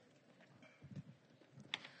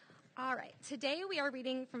All right, today we are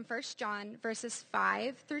reading from 1 John verses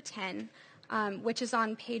 5 through 10, which is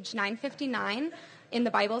on page 959 in the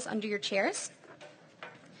Bibles under your chairs.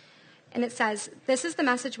 And it says, "This is the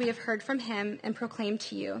message we have heard from him and proclaimed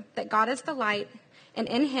to you, that God is the light, and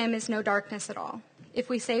in him is no darkness at all. If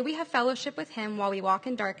we say we have fellowship with him while we walk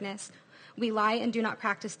in darkness, we lie and do not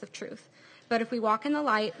practice the truth. But if we walk in the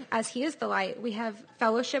light, as he is the light, we have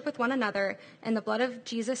fellowship with one another, and the blood of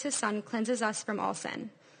Jesus, his son, cleanses us from all sin.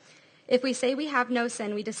 If we say we have no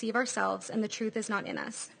sin, we deceive ourselves, and the truth is not in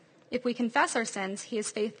us. If we confess our sins, he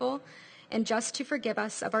is faithful and just to forgive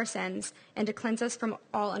us of our sins and to cleanse us from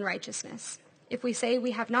all unrighteousness. If we say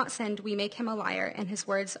we have not sinned, we make him a liar, and his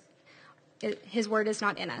word is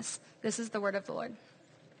not in us." This is the word of the Lord.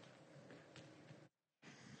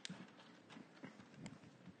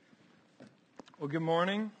 Well, good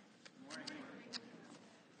morning.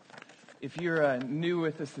 If you're new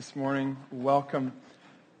with us this morning, welcome.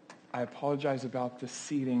 I apologize about the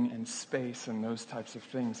seating and space and those types of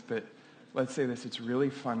things, but let's say this, it's really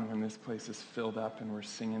fun when this place is filled up and we're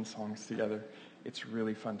singing songs together. It's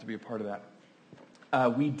really fun to be a part of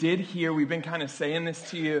that. We've been kind of saying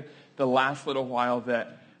this to you the last little while,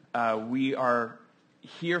 that we are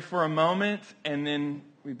here for a moment, and then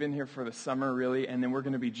we've been here for the summer, really, and then we're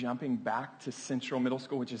going to be jumping back to Central Middle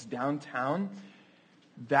School, which is downtown.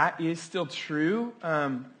 That is still true.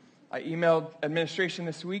 I emailed administration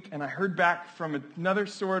this week, and I heard back from another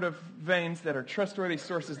sort of veins that are trustworthy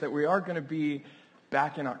sources that we are going to be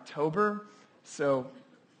back in October. So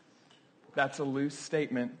that's a loose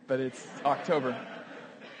statement, but it's October.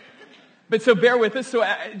 But so bear with us. So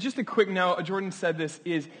just a quick note, Jordan said this,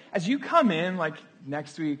 is as you come in, like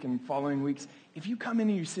next week and following weeks, if you come in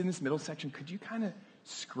and you sit in this middle section, could you kind of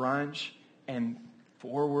scrunch and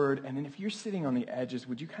forward? And then if you're sitting on the edges,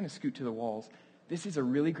 would you kind of scoot to the walls? This is a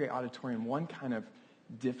really great auditorium. One kind of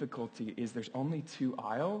difficulty is there's only 2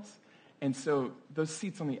 aisles, and so those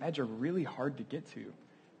seats on the edge are really hard to get to.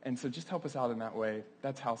 And so just help us out in that way.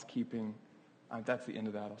 That's housekeeping. That's the end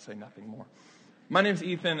of that. I'll say nothing more. My name's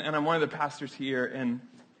Ethan, and I'm one of the pastors here, and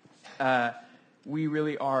we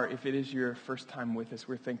really are, if it is your first time with us,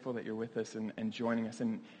 we're thankful that you're with us and joining us.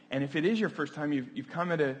 And if it is your first time, you've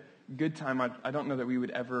come at a good time. I don't know that we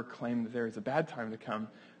would ever claim that there is a bad time to come,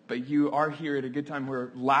 but you are here at a good time,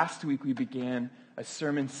 where last week we began a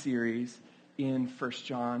sermon series in 1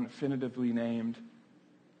 John, definitively named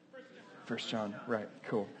 1 John. Right,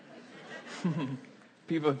 cool.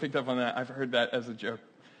 People have picked up on that. I've heard that as a joke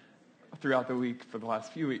throughout the week for the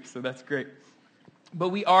last few weeks, so that's great. But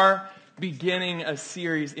we are beginning a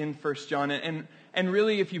series in 1 John, and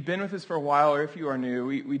really, if you've been with us for a while, or if you are new,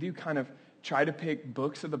 we do kind of try to pick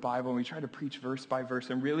books of the Bible, and we try to preach verse by verse,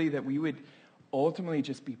 and really that we would ultimately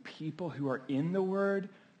just be people who are in the Word,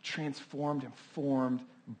 transformed and formed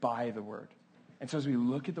by the Word. And so as we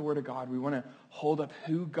look at the Word of God, we want to hold up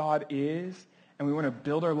who God is, and we want to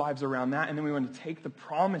build our lives around that, and then we want to take the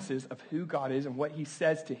promises of who God is and what he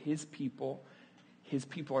says to his people. His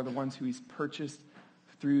people are the ones who he's purchased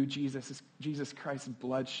through Jesus Christ's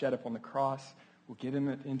blood shed upon the cross. We'll get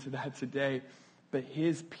into that today. But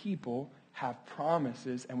his people have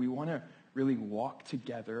promises, and we want to really walk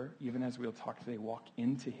together, even as we'll talk today, walk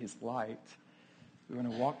into his light. We want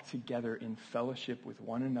to walk together in fellowship with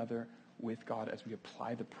one another, with God, as we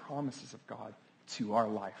apply the promises of God to our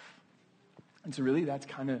life. And so really that's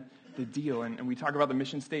kind of the deal. And we talk about the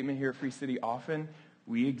mission statement here at Free City often.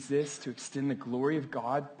 We exist to extend the glory of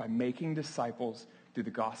God by making disciples through the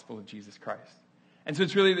gospel of Jesus Christ. And so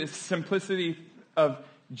it's really the simplicity of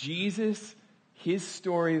Jesus, his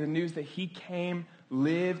story, the news that he came,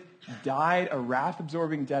 lived, died a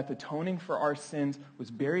wrath-absorbing death, atoning for our sins, was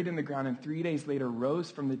buried in the ground, and 3 days later rose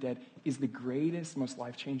from the dead, is the greatest, most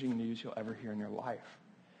life-changing news you'll ever hear in your life.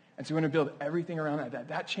 And so we want to build everything around that.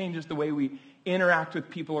 That changes the way we interact with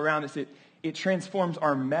people around us. It transforms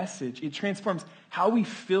our message. It transforms how we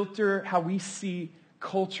filter, how we see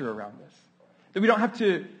culture around us. That we don't have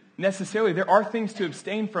to necessarily, there are things to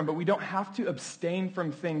abstain from, but we don't have to abstain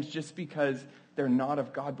from things just because they're not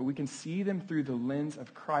of God, but we can see them through the lens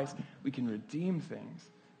of Christ. We can redeem things.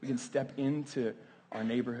 We can step into our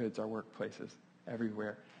neighborhoods, our workplaces,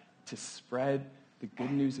 everywhere, to spread the good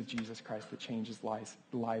news of Jesus Christ that changes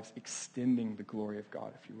lives, extending the glory of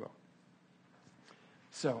God, if you will.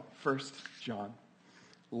 So, 1 John.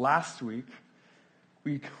 Last week,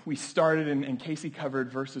 we started, and Casey covered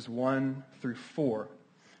verses 1 through 4.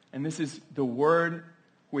 And this is the word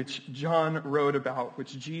which John wrote about,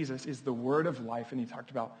 which Jesus is the word of life, and he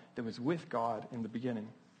talked about that was with God in the beginning.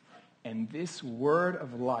 And this word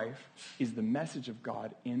of life is the message of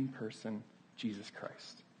God in person, Jesus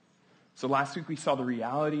Christ. So last week we saw the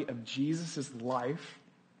reality of Jesus' life,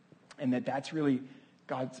 and that's really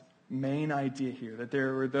God's main idea here, that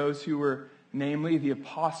there were those who were, namely the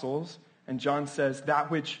apostles, and John says,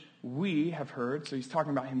 that which we have heard, so he's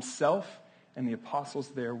talking about himself and the apostles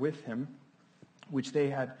there with him, which they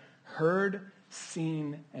had heard,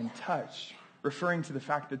 seen, and touched, referring to the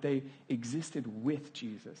fact that they existed with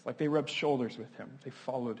Jesus. Like they rubbed shoulders with him. They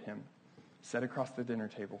followed him, sat across the dinner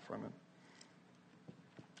table from him.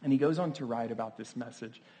 And he goes on to write about this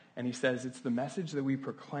message. And he says, it's the message that we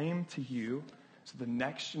proclaim to you, so the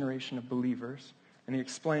next generation of believers. And he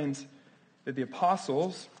explains that the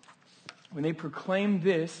apostles, when they proclaim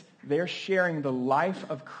this, they're sharing the life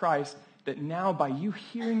of Christ, that now by you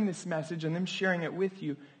hearing this message and them sharing it with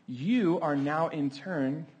you, you are now in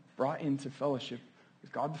turn brought into fellowship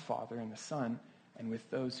with God the Father and the Son and with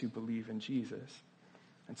those who believe in Jesus.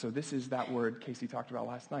 And so this is that word Casey talked about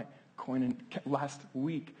last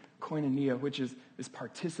week, koinonia, which is this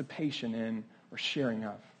participation in or sharing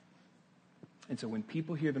of. And so when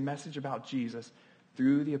people hear the message about Jesus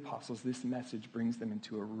through the apostles, this message brings them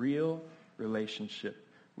into a real relationship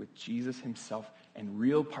with Jesus himself and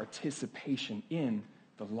real participation in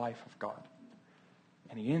the life of God.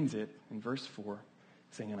 And he ends it in verse 4,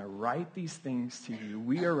 saying, and I write these things to you.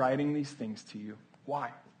 We are writing these things to you.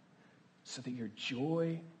 Why? So that your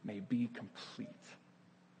joy may be complete.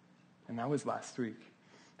 And that was last week.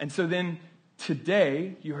 And so then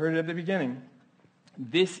today, you heard it at the beginning,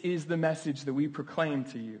 this is the message that we proclaim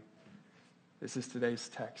to you. This is today's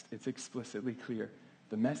text. It's explicitly clear.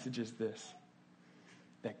 The message is this,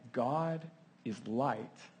 that God is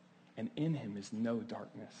light, and in him is no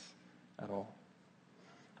darkness at all.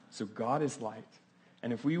 So God is light.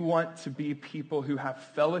 And if we want to be people who have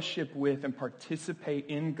fellowship with and participate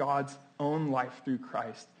in God's own life through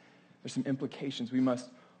Christ, there's some implications. We must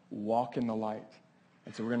walk in the light.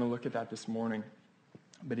 And so we're going to look at that this morning.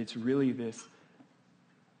 But it's really this,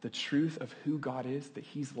 the truth of who God is, that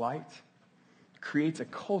he's light, creates a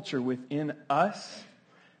culture within us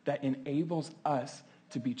that enables us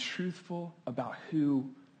to be truthful about who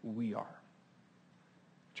we are.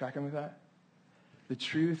 Tracking with that? The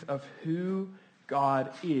truth of who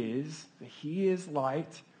God is, that he is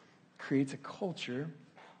light, creates a culture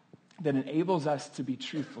that enables us to be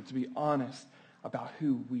truthful, to be honest about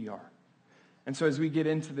who we are. And so as we get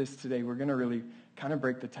into this today, we're going to really kind of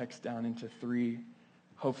break the text down into three,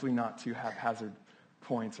 hopefully not too haphazard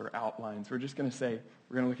points or outlines. We're just going to say,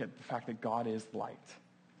 we're going to look at the fact that God is light.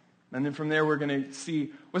 And then from there, we're going to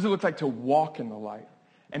see, what does it look like to walk in the light?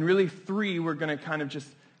 And really three, we're going to kind of just,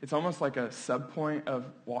 it's almost like a subpoint of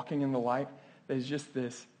walking in the light. That is just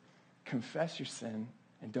this, confess your sin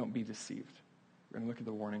and don't be deceived. We're going to look at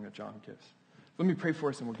the warning that John gives. Let me pray for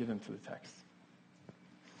us and we'll get into the text.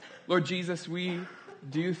 Lord Jesus, we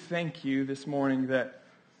do thank you this morning that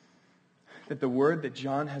the word that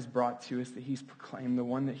John has brought to us, that he's proclaimed, the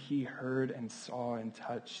one that he heard and saw and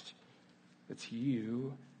touched, that's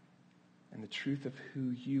you, and the truth of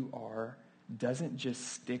who you are doesn't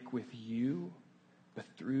just stick with you, but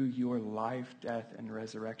through your life, death, and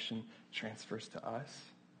resurrection transfers to us.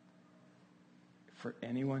 For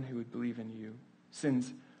anyone who would believe in you,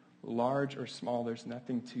 sins large or small, there's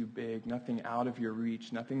nothing too big, nothing out of your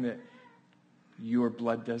reach, nothing that your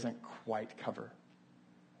blood doesn't quite cover.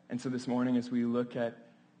 And so this morning, as we look at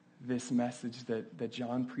this message that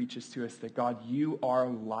John preaches to us, that God, you are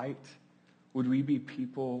light, would we be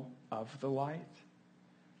people of the light?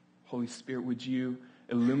 Holy Spirit, would you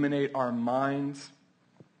illuminate our minds,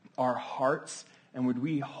 our hearts, and would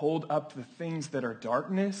we hold up the things that are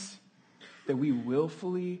darkness, that we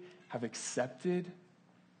willfully have accepted,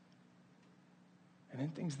 and then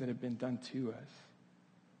things that have been done to us?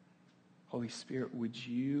 Holy Spirit, would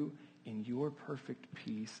you, in your perfect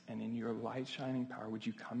peace and in your light-shining power, would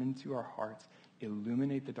you come into our hearts,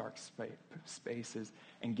 illuminate the dark spaces,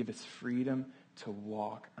 and give us freedom to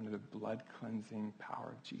walk under the blood-cleansing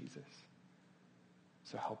power of Jesus?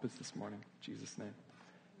 So help us this morning. In Jesus' name,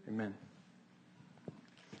 amen.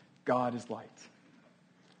 God is light.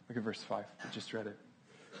 Look at verse 5. I just read it.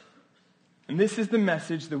 And this is the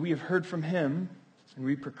message that we have heard from him, and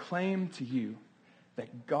we proclaim to you,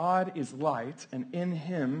 that God is light, and in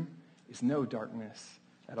him is no darkness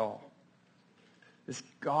at all. This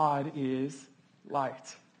God is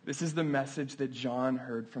light. This is the message that John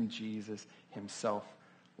heard from Jesus himself.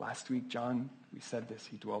 Last week, John, we said this,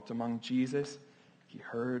 he dwelt among Jesus. He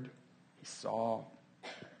heard, he saw,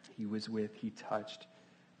 he was with, he touched.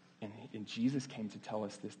 And Jesus came to tell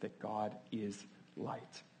us this, that God is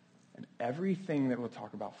light. And everything that we'll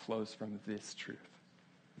talk about flows from this truth.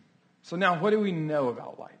 So now, what do we know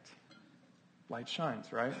about light? Light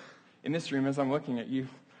shines, right? in this room, as I'm looking at you,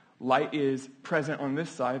 light is present on this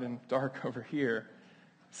side and dark over here.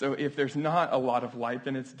 So if there's not a lot of light,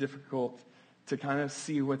 then it's difficult to kind of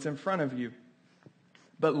see what's in front of you.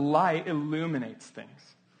 But light illuminates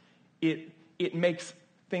things. It makes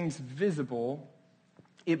things visible.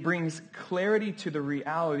 It brings clarity to the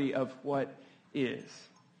reality of what is,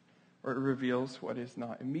 or it reveals what is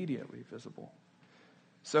not immediately visible.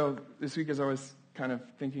 So this week, as I was kind of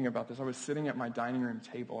thinking about this, I was sitting at my dining room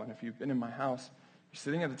table, and if you've been in my house, you're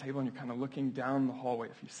sitting at the table and you're kind of looking down the hallway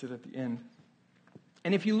if you sit at the end.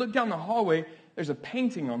 And if you look down the hallway, there's a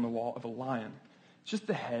painting on the wall of a lion. It's just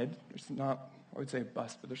the head. There's not, I would say a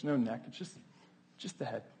bust, but there's no neck. It's just the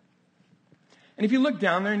head. And if you look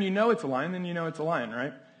down there and you know it's a lion, then you know it's a lion,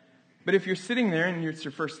 right? But if you're sitting there and it's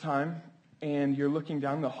your first time and you're looking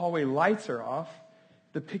down, the hallway lights are off,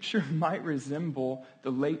 the picture might resemble the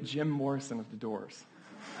late Jim Morrison of The Doors.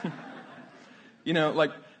 You know,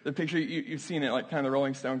 like the picture, you've seen it, like kind of the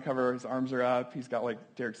Rolling Stone cover, his arms are up, he's got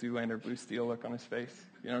like Derek Zoolander, Blue Steel look on his face.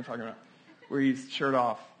 You know what I'm talking about? Where he's shirt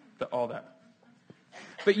off, all that.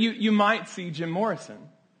 But you might see Jim Morrison.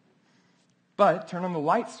 But turn on the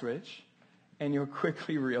light switch, and you'll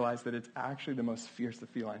quickly realize that it's actually the most fierce of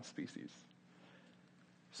feline species.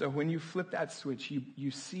 So when you flip that switch,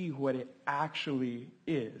 you see what it actually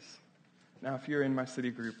is. Now, if you're in my city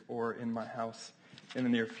group or in my house in the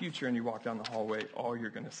near future and you walk down the hallway, all you're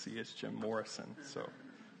going to see is Jim Morrison. So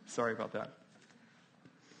sorry about that.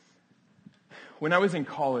 When I was in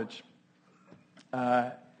college,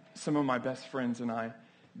 some of my best friends and I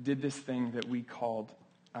did this thing that we called,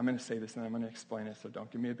 I'm going to say this and I'm going to explain it, so don't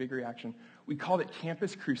give me a big reaction. We called it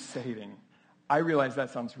campus crusading. I realize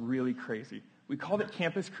that sounds really crazy. We called it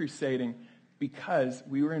campus crusading because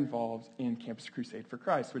we were involved in Campus Crusade for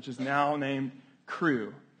Christ, which is now named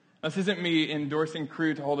Cru. This isn't me endorsing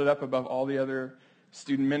Cru to hold it up above all the other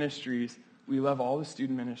student ministries. We love all the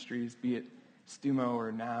student ministries, be it Stumo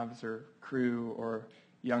or NAVS or Cru or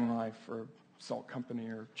Young Life or Salt Company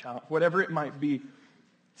or Challenge, whatever it might be.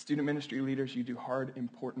 Student ministry leaders, you do hard,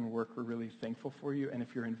 important work. We're really thankful for you. And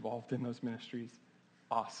if you're involved in those ministries,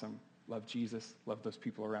 awesome. Love Jesus. Love those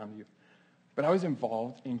people around you. But I was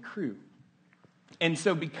involved in Cru. And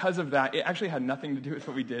so because of that, it actually had nothing to do with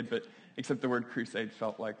what we did, but except the word crusade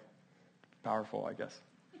felt like powerful, I guess.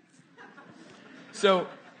 So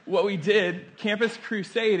what we did, campus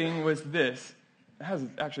crusading, was this. It has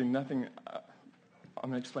actually nothing, I'm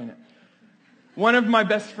going to explain it. One of my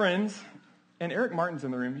best friends, and Eric Martin's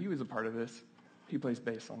in the room, he was a part of this. He plays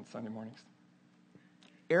bass on Sunday mornings.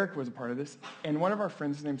 Eric was a part of this, and one of our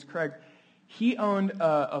friends, his name's Craig, he owned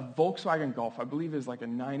a Volkswagen Golf. I believe it was like a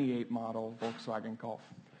 98 model Volkswagen Golf.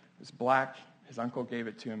 It was black. His uncle gave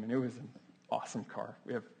it to him, and it was an awesome car.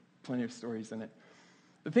 We have plenty of stories in it.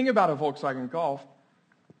 The thing about a Volkswagen Golf,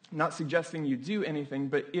 not suggesting you do anything,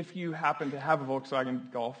 but if you happen to have a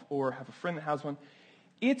Volkswagen Golf or have a friend that has one,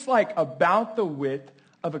 it's like about the width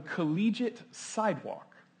of a collegiate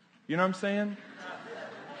sidewalk. You know what I'm saying?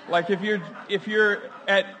 Like if you're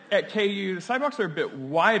at KU, the sidewalks are a bit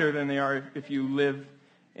wider than they are if you live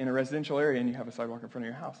in a residential area and you have a sidewalk in front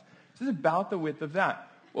of your house. So it's about the width of that.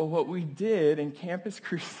 Well, what we did in campus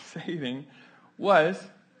crusading was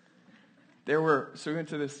so we went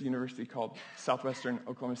to this university called Southwestern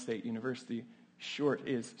Oklahoma State University. Short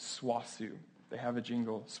is SWOSU. They have a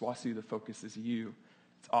jingle, SWOSU, the focus is you.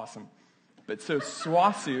 It's awesome. But so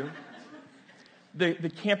SWOSU,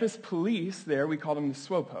 the campus police there, we call them the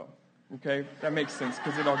SWOPO. Okay, that makes sense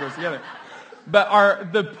because it all goes together.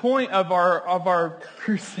 But the point of our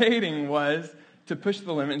crusading was to push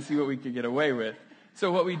the limit and see what we could get away with.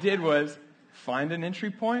 So what we did was find an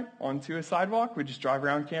entry point onto a sidewalk. We just drive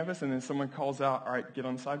around campus, and then someone calls out, all right, get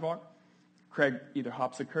on the sidewalk. Craig either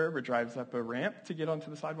hops a curb or drives up a ramp to get onto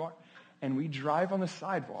the sidewalk. And we drive on the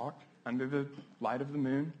sidewalk under the light of the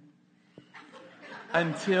moon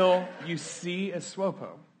until you see a SWOPO.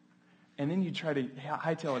 And then you try to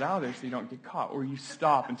hightail it out of there so you don't get caught. Or you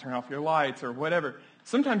stop and turn off your lights or whatever.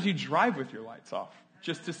 Sometimes you drive with your lights off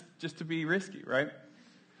just to be risky, right?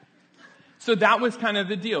 So that was kind of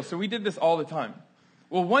the deal. So we did this all the time.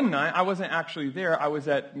 Well, one night, I wasn't actually there. I was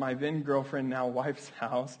at my then girlfriend, now wife's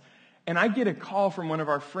house. And I get a call from one of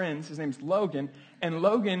our friends. His name's Logan. And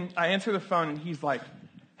Logan, I answer the phone, and he's like,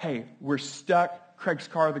 hey, we're stuck. Craig's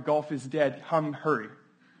car, the Golf is dead. Hurry.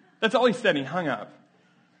 That's all he said, and he hung up.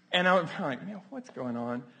 And I was like, man, what's going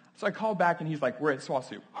on? So I called back, and he's like, we're at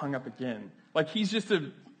SWOSU. Hung up again. Like, he's just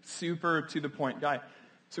a super to-the-point guy.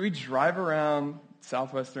 So we drive around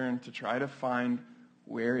Southwestern to try to find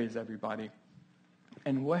where is everybody.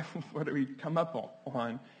 And what we come up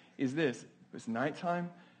on is this. It was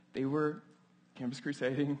nighttime. They were Campus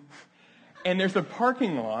Crusading, and there's a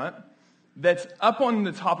parking lot that's up on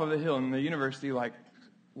the top of the hill, and the university, like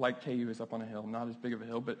KU, is up on a hill, not as big of a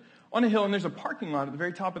hill, but on a hill, and there's a parking lot at the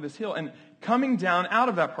very top of this hill, and coming down out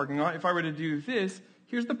of that parking lot, if I were to do this,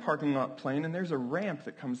 here's the parking lot plane, and there's a ramp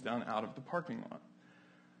that comes down out of the parking lot.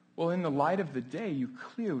 Well, in the light of the day, you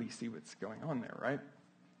clearly see what's going on there, right?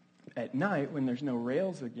 At night, when there's no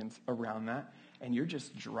rails around that, and you're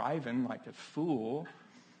just driving like a fool,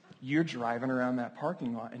 you're driving around that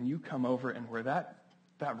parking lot, and you come over, and where that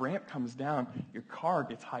ramp comes down, your car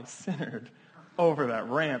gets high-centered over that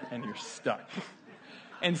ramp, and you're stuck.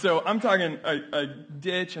 And so I'm talking a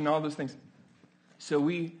ditch and all those things. So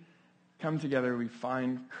we come together, we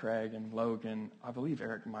find Craig and Logan. I believe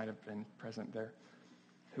Eric might have been present there.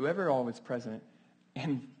 Whoever all was present,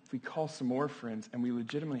 and we call some more friends, and we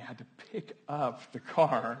legitimately had to pick up the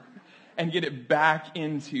car and get it back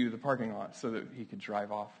into the parking lot so that he could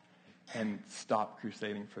drive off and stop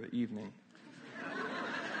crusading for the evening.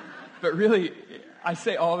 But really, I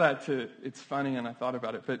say all that it's funny, and I thought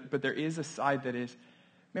about it, but there is a side that is,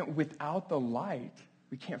 man, without the light,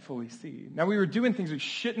 we can't fully see. Now, we were doing things we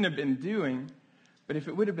shouldn't have been doing, but if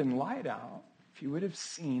it would have been light out, if he would have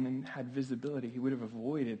seen and had visibility, he would have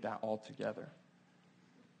avoided that altogether.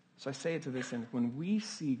 So I say it to this end. When we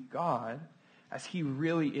see God as he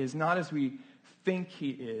really is, not as we think he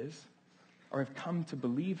is, or have come to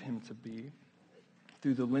believe him to be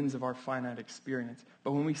through the lens of our finite experience,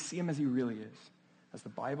 but when we see him as he really is, as the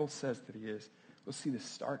Bible says that he is, we'll see the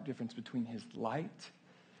stark difference between his light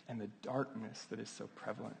and the darkness that is so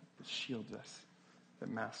prevalent, that shields us, that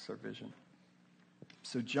masks our vision.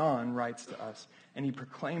 So John writes to us, and he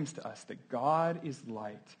proclaims to us that God is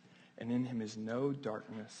light, and in him is no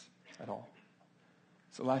darkness at all.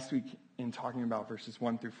 So last week, in talking about verses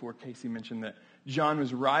 1 through 4, Casey mentioned that John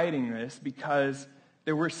was writing this because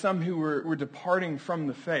there were some who were departing from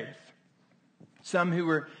the faith. Some who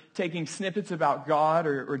were taking snippets about God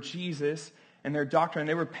or Jesus and their doctrine.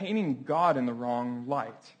 They were painting God in the wrong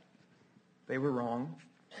light. They were wrong,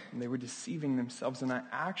 and they were deceiving themselves. And I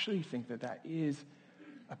actually think that is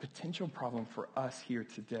a potential problem for us here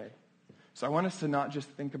today. So I want us to not just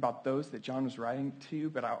think about those that John was writing to,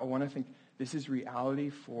 but I want to think this is reality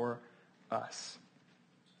for us.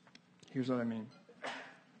 Here's what I mean.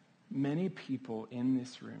 Many people in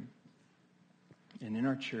this room and in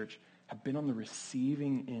our church have been on the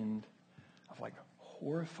receiving end of like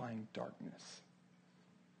horrifying darkness.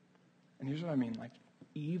 And here's what I mean, like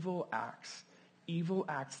evil acts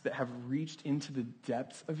that have reached into the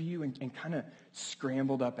depths of you and kind of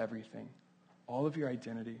scrambled up everything, all of your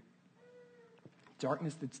identity.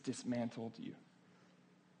 Darkness that's dismantled you,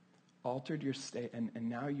 altered your state, and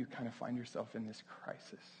now you kind of find yourself in this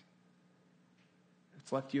crisis.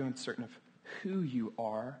 It's left you uncertain of who you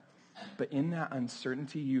are, but in that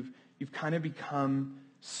uncertainty, you've kind of become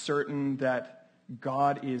certain that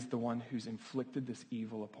God is the one who's inflicted this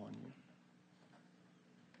evil upon you.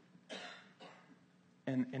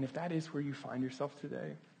 And if that is where you find yourself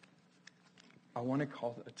today, I want to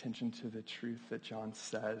call attention to the truth that John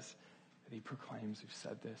says, that he proclaims, who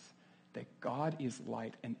said this, that God is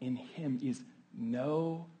light, and in him is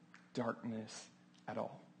no darkness at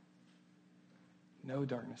all. No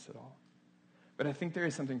darkness at all. But I think there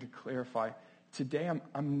is something to clarify. Today,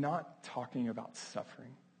 I'm not talking about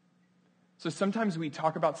suffering. So sometimes we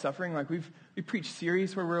talk about suffering, like we preach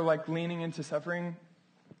series where we're like leaning into suffering.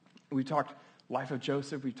 We talked life of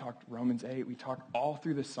Joseph, we talked Romans 8, we talked all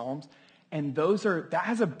through the Psalms. And that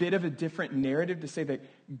has a bit of a different narrative to say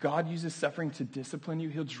that God uses suffering to discipline you.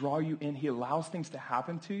 He'll draw you in. He allows things to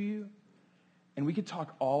happen to you. And we could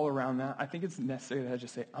talk all around that. I think it's necessary that I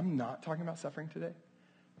just say, I'm not talking about suffering today.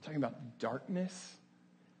 I'm talking about darkness,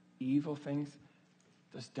 evil things.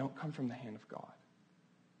 Those don't come from the hand of God.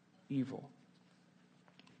 Evil.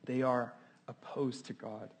 They are opposed to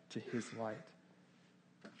God, to his light.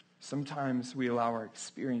 Sometimes we allow our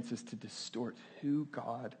experiences to distort who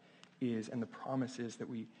God is, and the problem is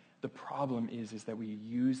that we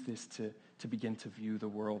use this to begin to view the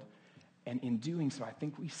world. And in doing so, I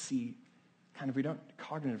think we see, we don't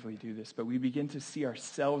cognitively do this, but we begin to see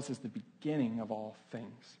ourselves as the beginning of all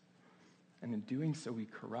things. And in doing so, we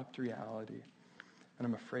corrupt reality. And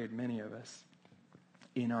I'm afraid many of us,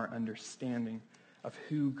 in our understanding of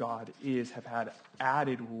who God is, have had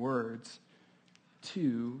added words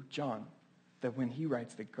to John, that when he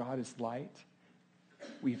writes that God is light,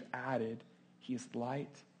 we've added he is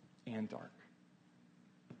light and dark.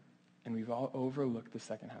 And we've all overlooked the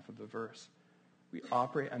second half of the verse. We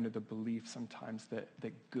operate under the belief sometimes that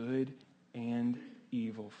good and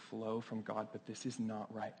evil flow from God, but this is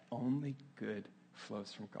not right. Only good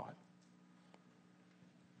flows from God.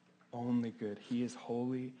 only good. He is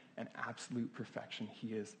holy and absolute perfection. He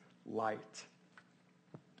is light.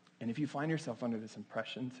 And if you find yourself under this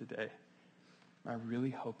impression today, I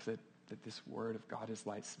really hope that this word of God is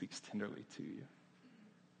light speaks tenderly to you.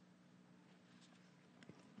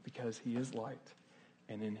 Because he is light,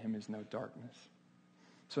 and in him is no darkness.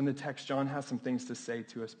 So in the text, John has some things to say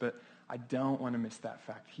to us, but I don't want to miss that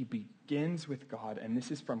fact. He begins with God, and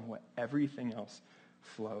this is from what everything else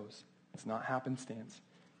flows. It's not happenstance.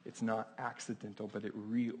 It's not accidental, but it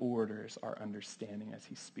reorders our understanding as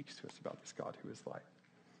he speaks to us about this God who is light.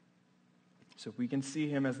 So if we can see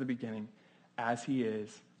him as the beginning, as he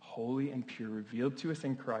is, holy and pure, revealed to us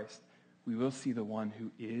in Christ, we will see the one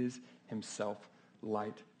who is himself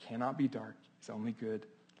light, cannot be dark, is only good,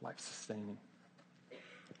 life-sustaining.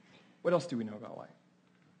 What else do we know about light?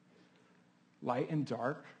 Light and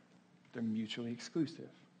dark, they're mutually exclusive.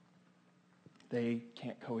 They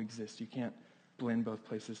can't coexist. You can't blend both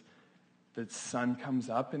places. The sun comes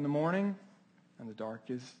up in the morning, and the dark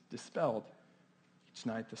is dispelled. Each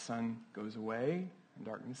night the sun goes away, and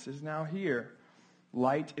darkness is now here.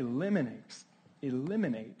 Light eliminates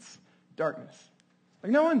darkness.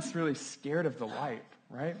 Like, no one's really scared of the light,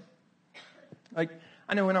 right? Like,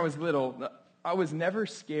 I know when I was little, I was never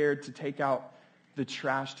scared to take out the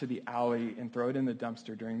trash to the alley and throw it in the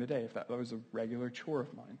dumpster during the day, if that was a regular chore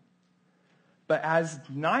of mine. But as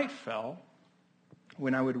night fell,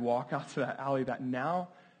 when I would walk out to that alley,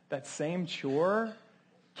 that same chore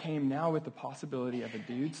came now with the possibility of a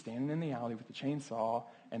dude standing in the alley with a chainsaw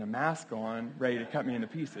and a mask on, ready to cut me into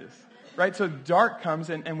pieces, right? So dark comes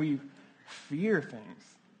and we fear things.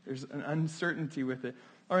 There's an uncertainty with it.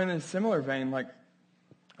 Or in a similar vein, like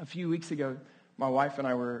a few weeks ago, my wife and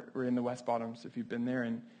I were in the West Bottoms, if you've been there,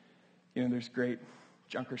 and there's great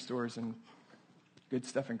junker stores and good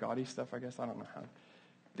stuff and gaudy stuff, I guess. I don't know how.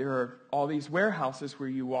 There are all these warehouses where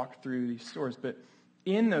you walk through these stores, but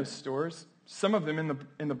in those stores, some of them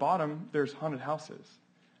in the bottom, there's haunted houses.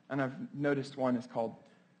 And I've noticed one is called,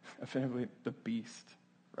 offensively, the Beast,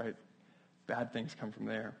 right? Bad things come from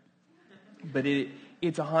there. But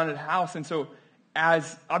it's a haunted house, and so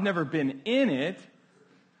as I've never been in it,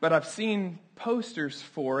 but I've seen posters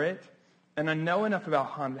for it, and I know enough about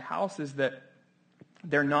haunted houses that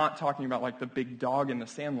they're not talking about like the big dog in the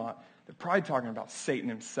Sandlot. They're probably talking about Satan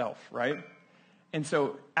himself, right? And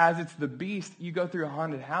so as it's the Beast, you go through a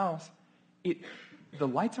haunted house, the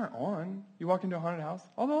lights aren't on. You walk into a haunted house,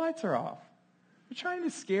 all the lights are off. They're trying to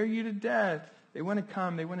scare you to death. They want to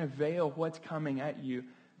come. They want to veil what's coming at you.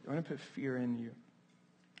 They want to put fear in you.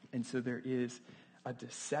 And so there is a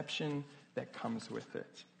deception that comes with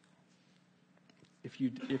it.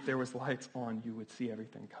 If there was lights on, you would see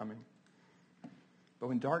everything coming. But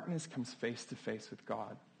when darkness comes face to face with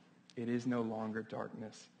God, it is no longer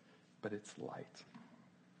darkness, but it's light.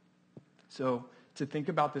 So to think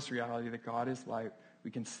about this reality that God is light,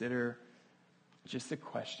 we consider just a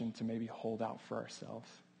question to maybe hold out for ourselves.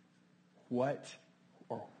 What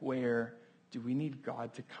or where do we need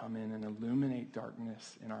God to come in and illuminate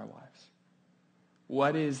darkness in our lives?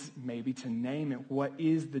 What is, maybe to name it, what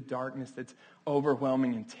is the darkness that's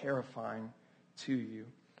overwhelming and terrifying to you?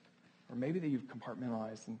 Or maybe that you've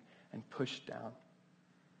compartmentalized and pushed down.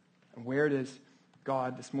 And where does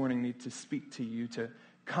God this morning need to speak to you, to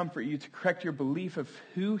comfort you, to correct your belief of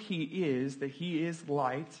who he is, that he is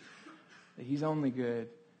light, that he's only good,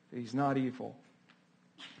 that he's not evil?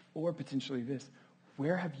 Or potentially this,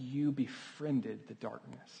 where have you befriended the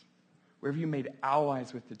darkness? Where have you made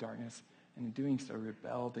allies with the darkness, and in doing so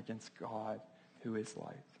rebelled against God who is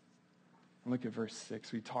light? And look at verse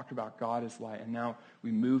 6. We talked about God as light, and now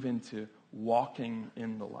we move into walking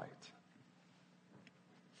in the light.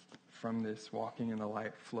 From this, walking in the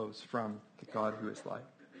light flows from the God who is light.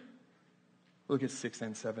 Look at 6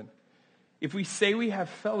 and 7. If we say we have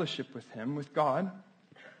fellowship with him, with God,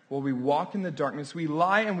 while we walk in the darkness, we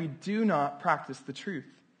lie and we do not practice the truth.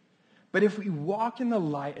 But if we walk in the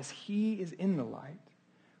light as he is in the light,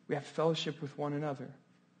 we have fellowship with one another.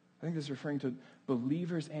 I think this is referring to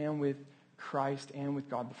believers and with Christ and with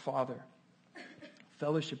God the Father.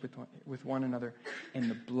 Fellowship with one another. And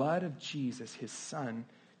the blood of Jesus, his Son,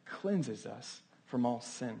 cleanses us from all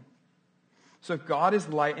sin. So if God is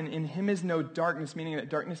light and in him is no darkness, meaning that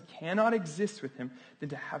darkness cannot exist with him, then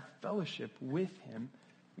to have fellowship with him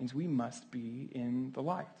means we must be in the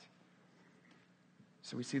light.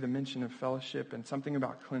 So we see the mention of fellowship and something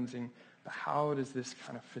about cleansing, but how does this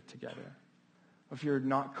kind of fit together? If you're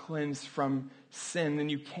not cleansed from sin, then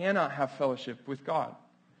you cannot have fellowship with God.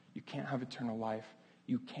 You can't have eternal life.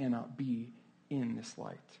 You cannot be in this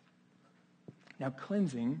light. Now,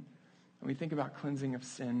 cleansing And we think about cleansing of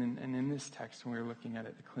sin, and in this text when we were looking at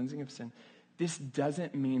it, the cleansing of sin, this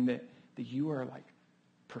doesn't mean that you are like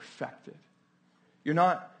perfected.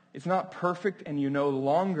 It's not perfect and you no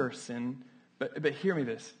longer sin, but hear me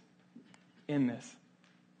in this,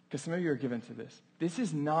 because some of you are given to this. This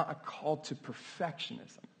is not a call to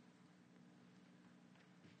perfectionism.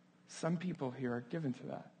 Some people here are given to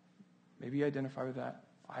that. Maybe you identify with that.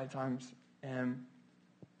 I at times am.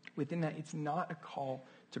 Within that, it's not a call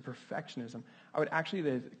to perfectionism. I would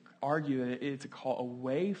actually argue that it's a call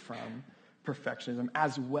away from perfectionism,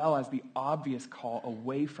 as well as the obvious call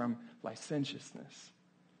away from licentiousness.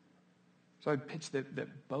 So I'd pitch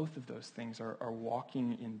that both of those things are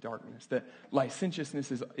walking in darkness. That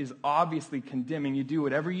licentiousness is obviously condemning. You do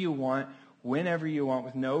whatever you want, whenever you want,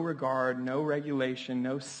 with no regard, no regulation,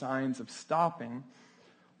 no signs of stopping,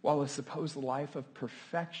 while a supposed life of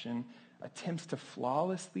perfection attempts to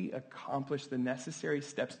flawlessly accomplish the necessary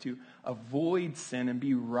steps to avoid sin and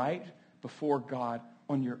be right before God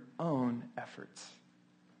on your own efforts.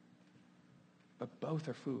 But both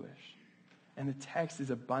are foolish. And the text is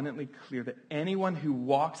abundantly clear that anyone who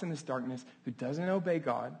walks in this darkness, who doesn't obey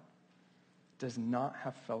God, does not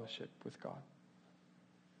have fellowship with God.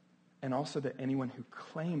 And also that anyone who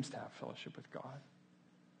claims to have fellowship with God,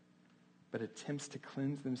 but attempts to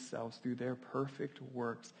cleanse themselves through their perfect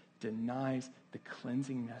works, denies the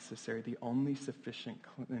cleansing necessary, the only sufficient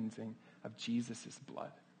cleansing of Jesus'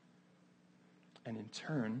 blood. And in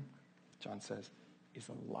turn, John says, is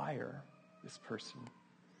a liar, this person,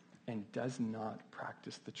 and does not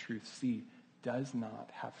practice the truth. See, does not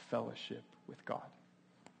have fellowship with God.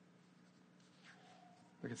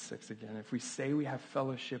 Look at 6 again. If we say we have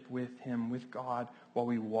fellowship with him, with God, while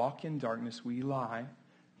we walk in darkness, we lie.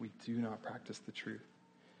 We do not practice the truth.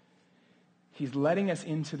 He's letting us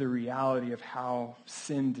into the reality of how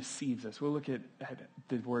sin deceives us. We'll look at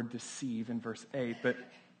the word deceive in verse 8, but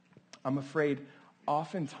I'm afraid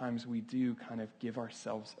oftentimes we do kind of give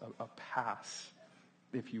ourselves a pass,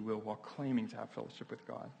 if you will, while claiming to have fellowship with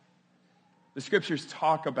God. The scriptures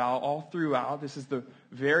talk about all throughout, this is the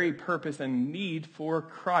very purpose and need for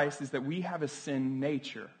Christ, is that we have a sin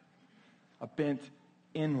nature, a bent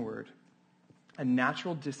inward, a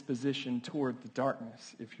natural disposition toward the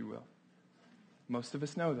darkness, if you will. Most of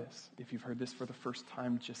us know this. If you've heard this for the first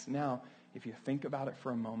time just now, if you think about it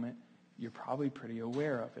for a moment, you're probably pretty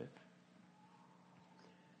aware of it.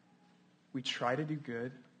 We try to do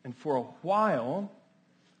good, and for a while,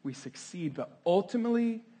 we succeed, but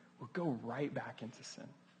ultimately, we'll go right back into sin.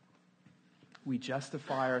 We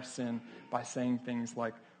justify our sin by saying things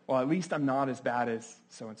like, well, at least I'm not as bad as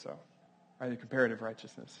so-and-so, right? The comparative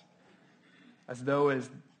righteousness. As though as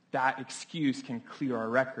that excuse can clear our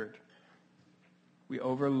record. We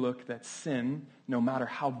overlook that sin, no matter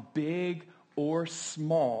how big or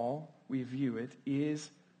small we view it, is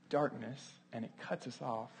darkness, and it cuts us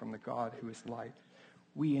off from the God who is light.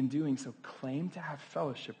 We, in doing so, claim to have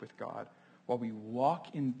fellowship with God while we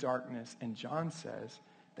walk in darkness, and John says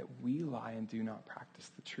that we lie and do not practice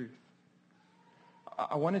the truth.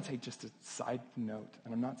 I want to take just a side note,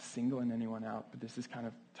 and I'm not singling anyone out, but this is kind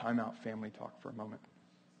of time-out family talk for a moment.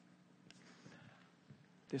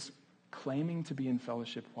 This claiming to be in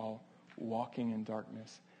fellowship while walking in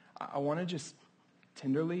darkness. I want to just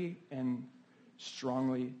tenderly and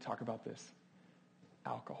strongly talk about this.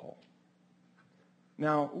 Alcohol.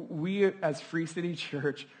 Now, we as Free City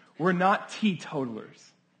Church, we're not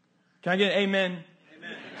teetotalers. Can I get an amen?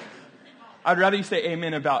 Amen. I'd rather you say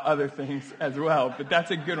amen about other things as well, but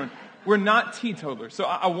that's a good one. We're not teetotalers. So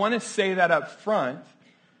I want to say that up front,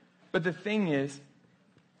 but the thing is,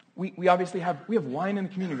 we obviously have wine in the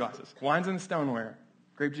communion glasses. Wine's in the stoneware.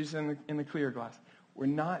 Grape juice in the clear glass. We're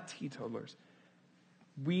not teetotalers.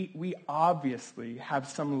 We obviously have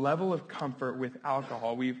some level of comfort with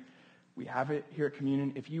alcohol. We have it here at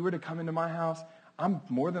communion. If you were to come into my house, I'm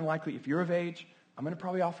more than likely, if you're of age, I'm going to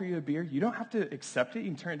probably offer you a beer. You don't have to accept it.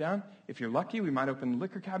 You can turn it down. If you're lucky, we might open the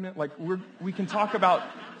liquor cabinet. Like we can talk about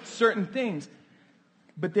certain things.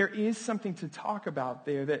 But there is something to talk about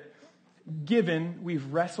there that, given we've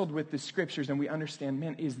wrestled with the scriptures and we understand,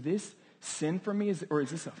 man, is this sin for me? Or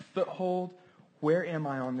is this a foothold? Where am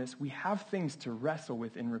I on this? We have things to wrestle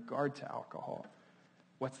with in regard to alcohol.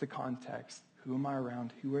 What's the context? Who am I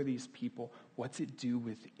around? Who are these people? What's it do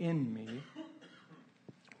within me?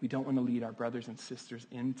 We don't want to lead our brothers and sisters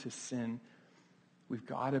into sin. We've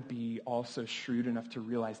got to be also shrewd enough to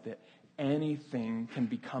realize that anything can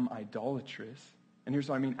become idolatrous. And here's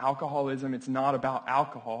what I mean. Alcoholism, it's not about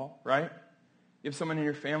alcohol, right? You have someone in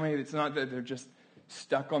your family, it's not that they're just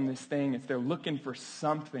stuck on this thing. It's they're looking for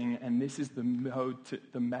something, and this is the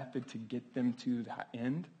method to get them to that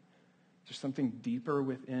end. Is there something deeper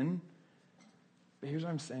within? But here's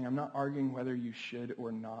what I'm saying. I'm not arguing whether you should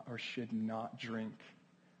or should not drink.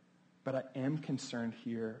 But I am concerned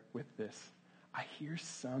here with this. I hear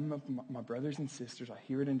some of my brothers and sisters, I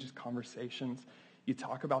hear it in just conversations. You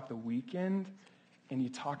talk about the weekend, and you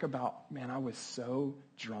talk about, man, I was so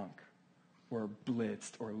drunk, or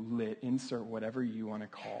blitzed, or lit, insert whatever you want to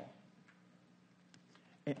call.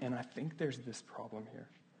 And I think there's this problem here.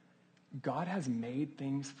 God has made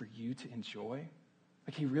things for you to enjoy.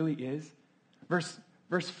 Like he really is.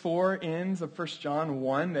 Verse 4 ends of 1 John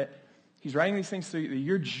 1 that he's writing these things so that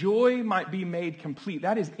your joy might be made complete.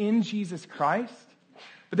 That is in Jesus Christ.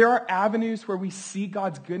 But there are avenues where we see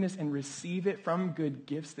God's goodness and receive it from good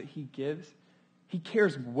gifts that he gives. He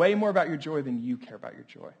cares way more about your joy than you care about your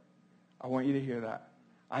joy. I want you to hear that.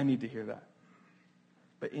 I need to hear that.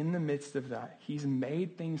 But in the midst of that, he's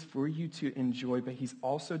made things for you to enjoy, but he's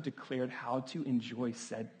also declared how to enjoy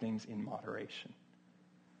said things in moderation.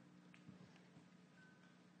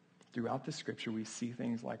 Throughout the scripture, we see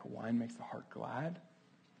things like wine makes the heart glad,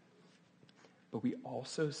 but we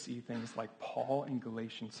also see things like Paul in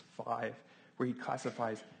Galatians 5, where he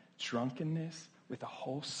classifies drunkenness with a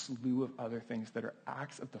whole slew of other things that are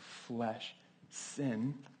acts of the flesh,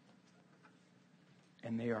 sin,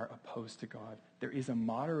 and they are opposed to God. There is a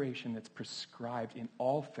moderation that's prescribed in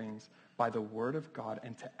all things by the word of God,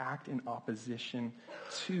 and to act in opposition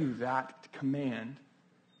to that command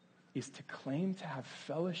is to claim to have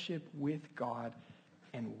fellowship with God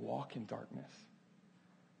and walk in darkness.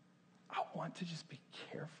 I want to just be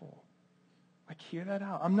careful. Like, hear that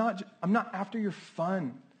out. I'm not after your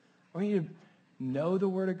fun. I want you to know the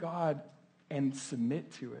word of God and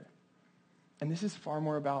submit to it. And this is far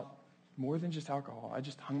more than just alcohol. I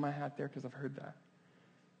just hung my hat there because I've heard that.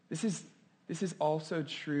 This is also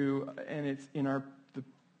true, and it's in the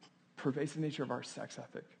pervasive nature of our sex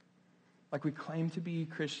ethic. Like, we claim to be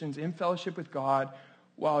Christians in fellowship with God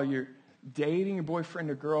while you're dating your boyfriend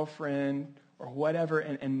or girlfriend or whatever,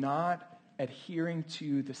 and not adhering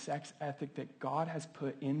to the sex ethic that God has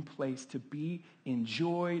put in place to be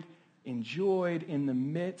enjoyed in the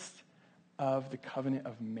midst of the covenant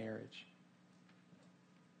of marriage.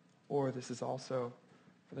 Or this is also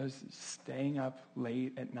for those staying up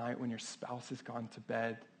late at night when your spouse has gone to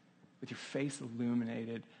bed with your face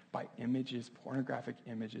illuminated by images, pornographic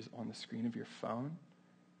images on the screen of your phone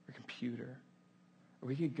or computer. Or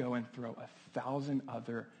we could go and throw 1,000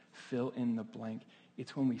 other fill in the blank.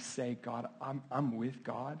 It's when we say, God, I'm with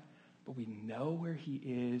God, but we know where he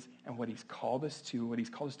is and what he's called us to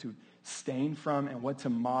abstain from and what to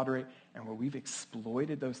moderate, and where we've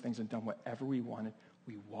exploited those things and done whatever we wanted,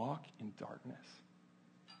 we walk in darkness.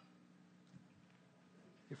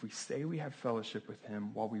 If we say we have fellowship with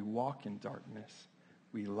him while we walk in darkness,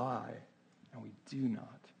 we lie and we do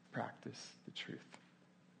not practice the truth.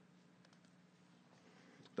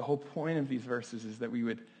 The whole point of these verses is that we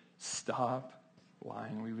would stop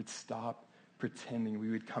lying, we would stop pretending, we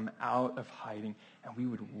would come out of hiding, and we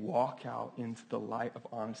would walk out into the light of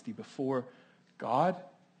honesty before God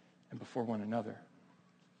and before one another.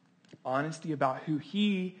 Honesty about who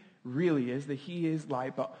he really is, that he is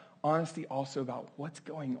light, but honesty also about what's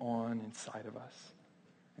going on inside of us.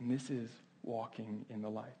 And this is walking in the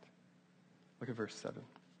light. Look at verse 7.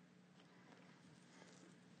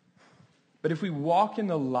 But if we walk in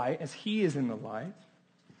the light as he is in the light,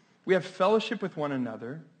 we have fellowship with one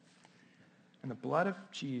another, and the blood of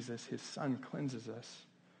Jesus, his son, cleanses us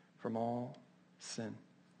from all sin.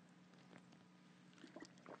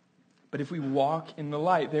 But if we walk in the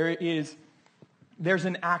light, there's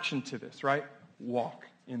an action to this, right? Walk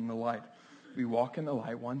in the light. We walk in the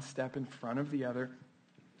light, one step in front of the other.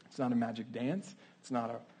 It's not a magic dance. It's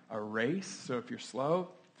not a race. So if you're slow,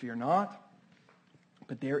 fear not.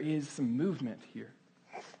 But there is some movement here.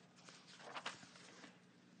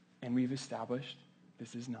 And we've established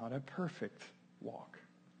this is not a perfect walk.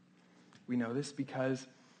 We know this because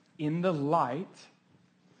in the light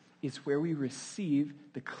is where we receive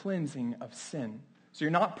the cleansing of sin. So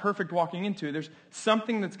you're not perfect walking into it. There's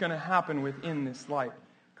something that's going to happen within this light,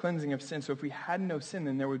 cleansing of sin. So if we had no sin,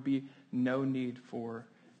 then there would be no need for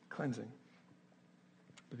cleansing.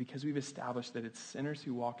 But because we've established that it's sinners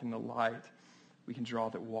who walk in the light, we can draw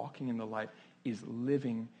that walking in the light is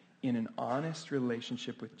living in an honest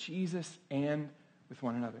relationship with Jesus and with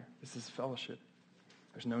one another. This is fellowship.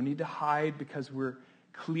 There's no need to hide because we're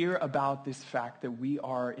clear about this fact that we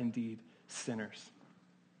are indeed sinners.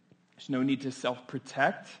 There's no need to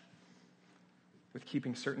self-protect with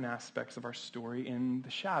keeping certain aspects of our story in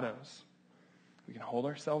the shadows. We can hold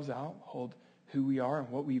ourselves out, hold who we are and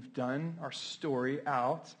what we've done, our story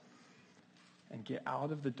out, and get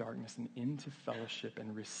out of the darkness and into fellowship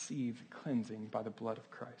and receive cleansing by the blood of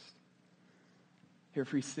Christ. Here at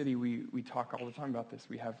Free City, we talk all the time about this.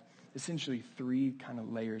 We have essentially three kind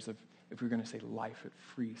of layers of, if we're going to say, life at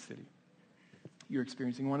Free City. You're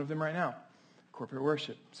experiencing one of them right now, corporate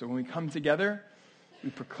worship. So when we come together, we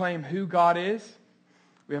proclaim who God is.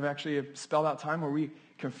 We have actually a spelled out time where we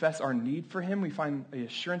confess our need for him. We find the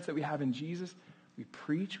assurance that we have in Jesus. We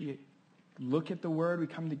preach. We look at the word. We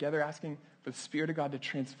come together asking for the Spirit of God to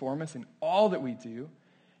transform us in all that we do.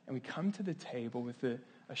 And we come to the table with the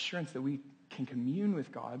assurance that we can commune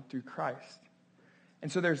with God through Christ.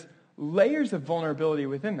 And so there's layers of vulnerability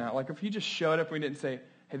within that. Like if you just showed up and we didn't say,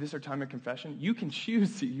 hey, this is our time of confession, you can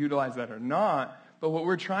choose to utilize that or not. But what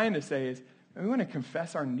we're trying to say is, we want to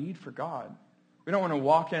confess our need for God. We don't want to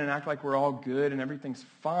walk in and act like we're all good and everything's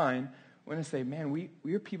fine. We want to say, man, we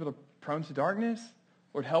are people that are prone to darkness.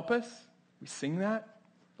 Lord, help us. We sing that.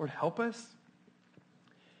 Lord, help us.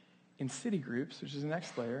 In city groups, which is the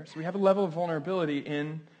next layer, so we have a level of vulnerability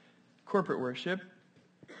in corporate worship.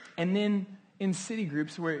 And then in city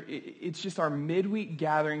groups where it's just our midweek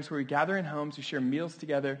gatherings where we gather in homes, we share meals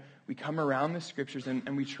together, we come around the scriptures,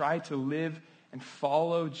 and we try to live and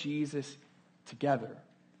follow Jesus together.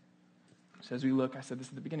 So as we look, I said this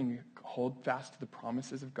at the beginning, we hold fast to the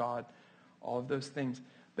promises of God, all of those things.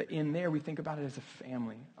 But in there, we think about it as a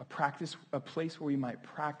family, a place where we might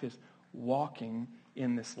practice walking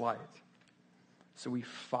in this light. So we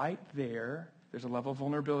fight there. There's a level of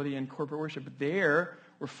vulnerability in corporate worship. But there,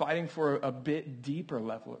 we're fighting for a bit deeper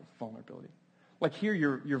level of vulnerability. Like here,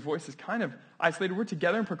 your voice is kind of isolated. We're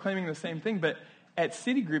together and proclaiming the same thing. But at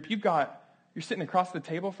City Group, you're sitting across the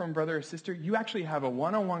table from brother or sister. You actually have a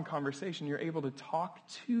one-on-one conversation. You're able to talk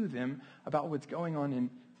to them about what's going on in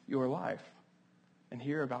your life and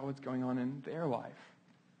hear about what's going on in their life.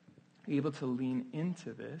 You're able to lean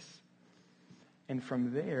into this. And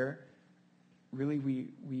from there, really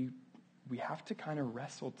we have to kind of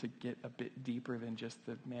wrestle to get a bit deeper than just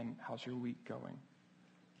the, man, how's your week going?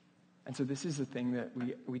 And so this is the thing that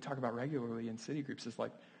we talk about regularly in city groups is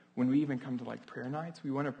like, when we even come to like prayer nights,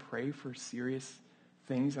 we want to pray for serious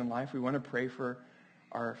things in life. We want to pray for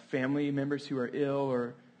our family members who are ill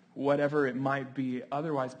or whatever it might be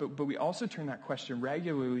otherwise. But we also turn that question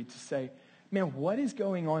regularly to say, man, what is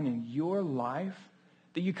going on in your life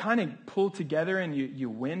that you kind of pull together and you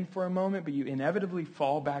win for a moment, but you inevitably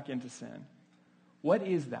fall back into sin? What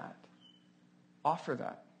is that? Offer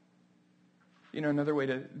that. You know, another way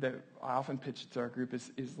that I often pitch it to our group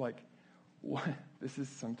is like, what, this is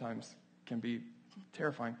sometimes can be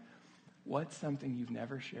terrifying. What's something you've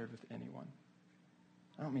never shared with anyone?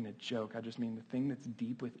 I don't mean a joke. I just mean the thing that's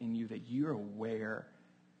deep within you that you're aware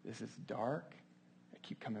this is dark. I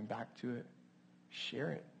keep coming back to it. Share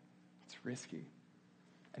it. It's risky.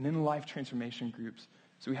 And then life transformation groups.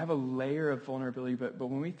 So we have a layer of vulnerability, but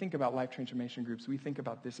when we think about life transformation groups, we think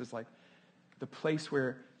about this as like the place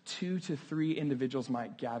where 2 to 3 individuals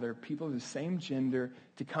might gather, people of the same gender,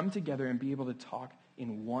 to come together and be able to talk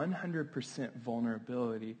in 100%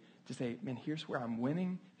 vulnerability to say, man, here's where I'm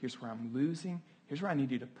winning, here's where I'm losing, here's where I need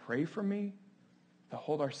you to pray for me, to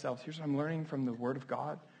hold ourselves. Here's what I'm learning from the Word of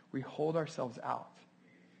God. We hold ourselves out.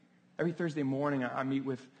 Every Thursday morning, I meet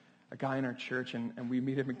with a guy in our church, and we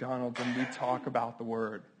meet at McDonald's, and we talk about the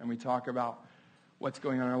Word, and we talk about what's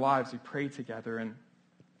going on in our lives. We pray together, and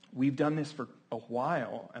we've done this for a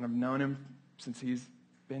while, and I've known him since he's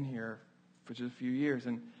been here for just a few years.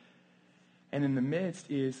 And in the midst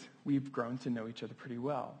is we've grown to know each other pretty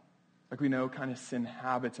well. Like we know kind of sin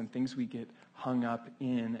habits and things we get hung up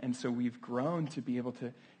in. And so we've grown to be able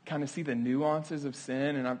to kind of see the nuances of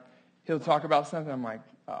sin. And he'll talk about something. I'm like,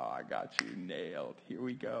 oh, I got you nailed. Here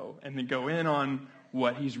we go. And then go in on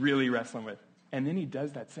what he's really wrestling with. And then he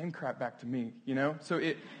does that same crap back to me, you know? So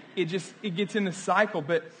it gets in the cycle.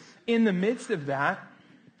 But in the midst of that,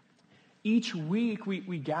 each week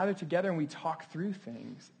we gather together and we talk through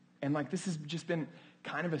things. And like this has just been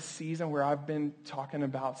kind of a season where I've been talking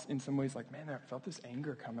about in some ways like, man, I felt this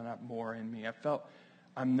anger coming up more in me. I felt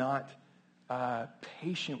I'm not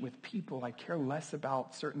patient with people. I care less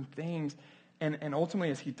about certain things. And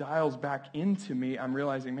ultimately as he dials back into me, I'm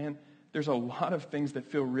realizing, man, there's a lot of things that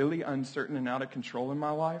feel really uncertain and out of control in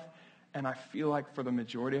my life. And I feel like for the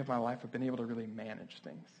majority of my life, I've been able to really manage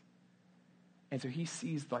things. And so he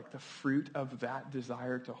sees like the fruit of that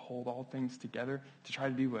desire to hold all things together, to try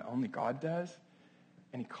to do what only God does.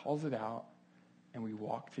 And he calls it out, and we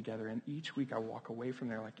walk together. And each week I walk away from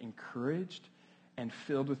there like encouraged and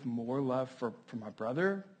filled with more love for my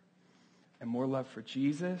brother and more love for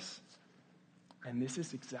Jesus. And this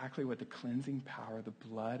is exactly what the cleansing power of the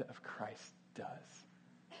blood of Christ does.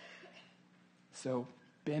 So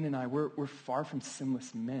Ben and I, we're far from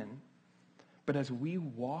sinless men. But as we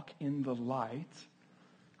walk in the light,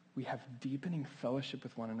 we have deepening fellowship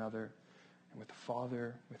with one another and with the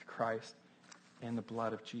Father, with Christ, and the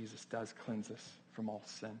blood of Jesus does cleanse us from all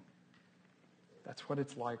sin. That's what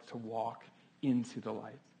it's like to walk into the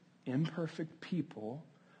light. Imperfect people,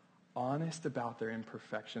 honest about their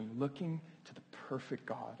imperfection, looking to the perfect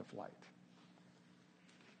God of light.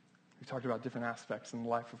 We talked about different aspects in the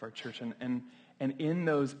life of our church, and in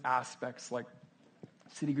those aspects, like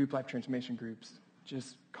city group, life transformation groups,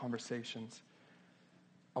 just conversations,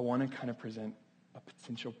 I want to kind of present a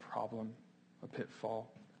potential problem, a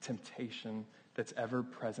pitfall, a temptation that's ever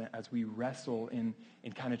present as we wrestle in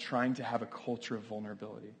kind of trying to have a culture of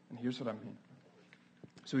vulnerability. And here's what I mean.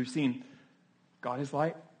 So we've seen God is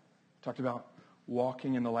light, talked about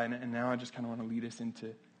walking in the light, and now I just kind of want to lead us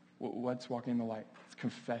into what's walking in the light. It's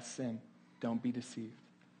confess sin. Don't be deceived.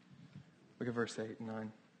 Look at verse 8 and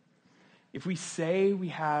 9. If we say we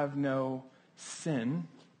have no sin,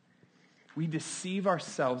 we deceive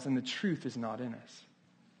ourselves and the truth is not in us.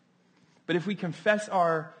 But if we confess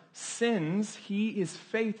our sins, he is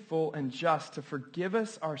faithful and just to forgive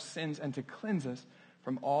us our sins and to cleanse us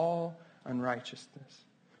from all unrighteousness.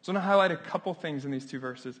 So I want to highlight a couple things in these two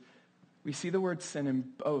verses. We see the word sin in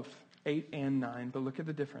both 8 and 9, but look at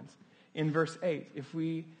the difference. In verse 8, if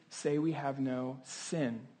we say we have no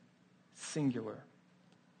sin, singular.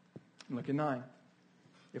 And look at 9.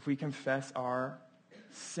 If we confess our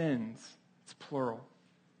sins, it's plural.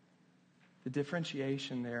 The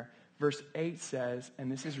differentiation there, verse 8 says,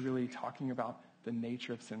 and this is really talking about the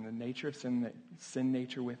nature of sin, that sin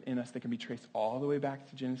nature within us that can be traced all the way back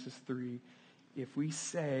to Genesis 3. If we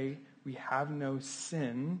say we have no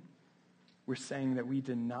sin, we're saying that we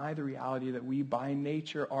deny the reality that we by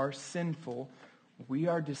nature are sinful. We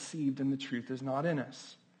are deceived and the truth is not in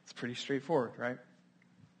us. It's pretty straightforward, right?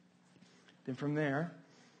 Then from there,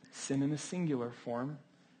 sin in the singular form.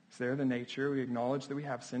 It's there, the nature. We acknowledge that we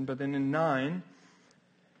have sin. But then in 9,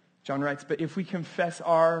 John writes, but if we confess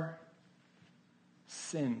our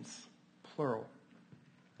sins, plural,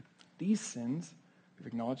 these sins, we've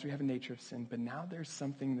acknowledged we have a nature of sin, but now there's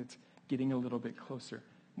something that's getting a little bit closer,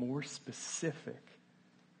 more specific.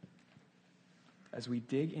 As we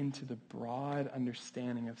dig into the broad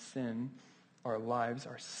understanding of sin, our lives,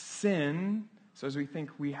 our sin, so as we think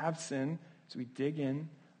we have sin, as we dig in,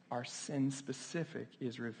 our sin specific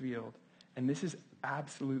is revealed. And this is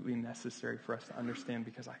absolutely necessary for us to understand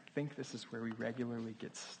because I think this is where we regularly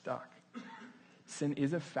get stuck. Sin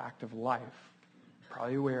is a fact of life.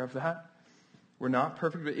 Probably aware of that. We're not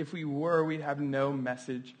perfect, but if we were, we'd have no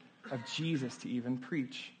message of Jesus to even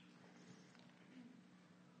preach.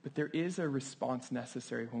 But there is a response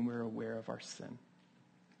necessary when we're aware of our sin.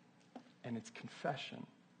 And it's confession.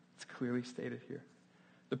 It's clearly stated here.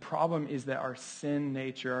 The problem is that our sin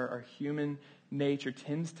nature, our human nature,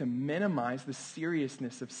 tends to minimize the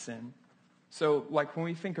seriousness of sin. So, like when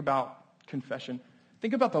we think about confession,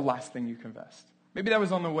 think about the last thing you confessed. Maybe that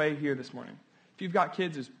was on the way here this morning. If you've got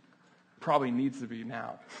kids, it probably needs to be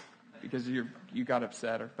now because you got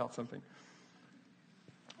upset or felt something.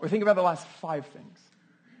 Or think about the last 5 things.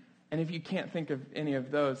 And if you can't think of any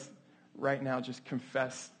of those, right now just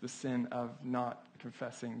confess the sin of not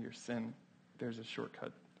confessing your sin. There's a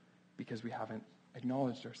shortcut because we haven't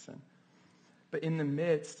acknowledged our sin. But in the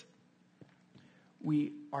midst,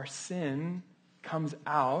 our sin comes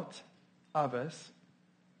out of us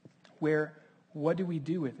where what do we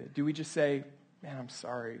do with it? Do we just say, man, I'm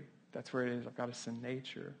sorry, that's where it is, I've got a sin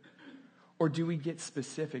nature? Or do we get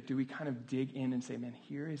specific? Do we kind of dig in and say, man,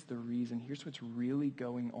 here is the reason, here's what's really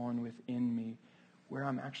going on within me, where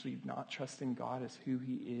I'm actually not trusting God as who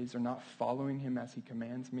he is or not following him as he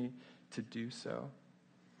commands me to do so.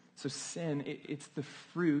 So sin, it's the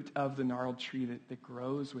fruit of the gnarled tree that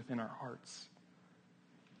grows within our hearts.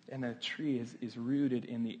 And that tree is rooted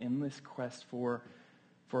in the endless quest for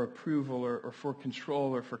approval or for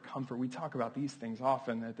control or for comfort. We talk about these things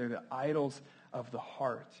often, that they're the idols of the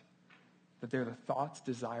heart, that they're the thoughts,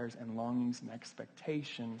 desires, and longings and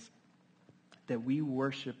expectations that we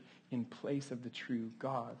worship in place of the true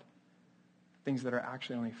God. Things that are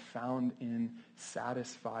actually only found in,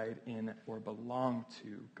 satisfied in, or belong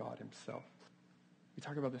to God himself. We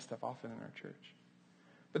talk about this stuff often in our church.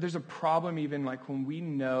 But there's a problem even like when we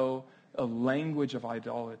know a language of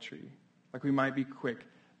idolatry. Like we might be quick.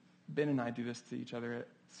 Ben and I do this to each other at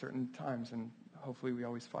certain times, and hopefully we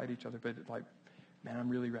always fight each other, but like, man, I'm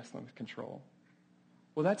really wrestling with control.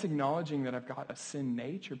 Well, that's acknowledging that I've got a sin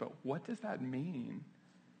nature, but what does that mean?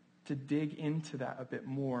 To dig into that a bit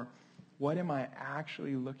more. What am I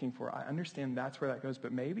actually looking for? I understand that's where that goes,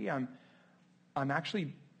 but maybe I'm I'm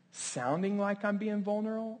actually sounding like I'm being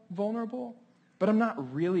vulnerable, but I'm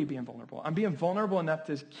not really being vulnerable. I'm being vulnerable enough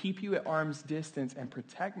to keep you at arm's distance and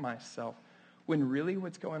protect myself, when really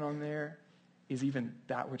what's going on there is even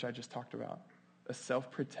that which I just talked about. A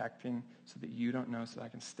self-protecting so that you don't know, so that I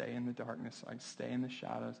can stay in the darkness, so I can stay in the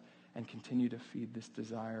shadows and continue to feed this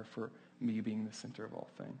desire for me being the center of all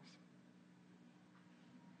things.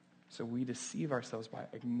 So we deceive ourselves by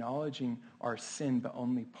acknowledging our sin, but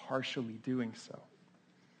only partially doing so.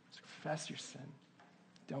 So confess your sin.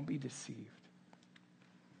 Don't be deceived.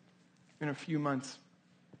 In a few months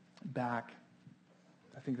back,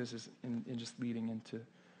 I think this is in just leading into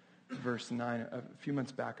verse 9. A few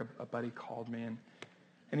months back, a buddy called me,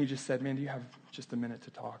 and he just said, man, do you have just a minute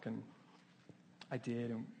to talk? And I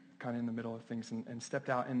did, and kind of in the middle of things, and stepped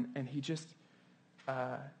out. And he just,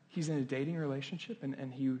 he's in a dating relationship,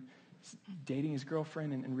 and he was dating his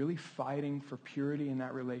girlfriend and really fighting for purity in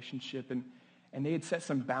that relationship. And they had set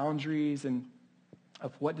some boundaries and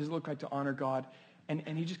of what does it look like to honor God.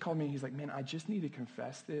 And he just called me, and he's like, man, I just need to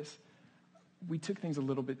confess this. We took things a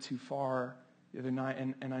little bit too far the other night,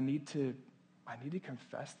 and I need to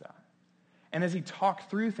confess that. And as he talked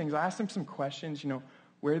through things, I asked him some questions,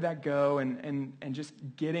 where did that go? And just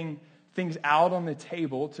getting things out on the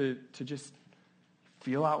table to just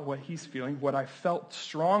feel out what he's feeling. What I felt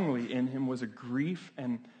strongly in him was a grief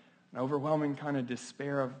and an overwhelming kind of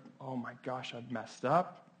despair of, oh my gosh, I've messed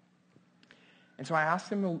up. And so I asked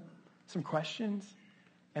him some questions.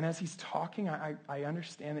 And as he's talking, I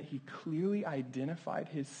understand that he clearly identified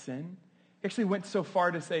his sin. He actually went so far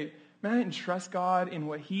to say, man, I didn't trust God in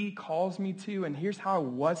what he calls me to, and here's how I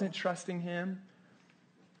wasn't trusting him.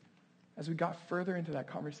 As we got further into that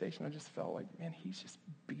conversation, I just felt like, man, he's just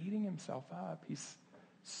beating himself up. He's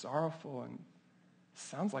sorrowful and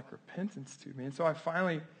sounds like repentance to me. And so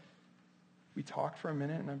we talked for a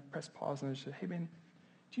minute, and I pressed pause, and I said, hey, man,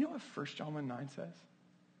 do you know what 1 John 1:9 says?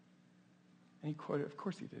 And he quoted, of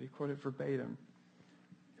course he did. He quoted verbatim.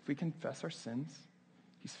 If we confess our sins,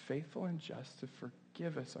 he's faithful and just to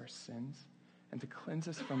forgive us our sins and to cleanse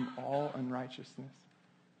us from all unrighteousness.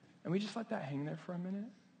 And we just let that hang there for a minute.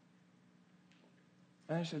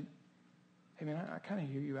 And I said, hey man, I kind of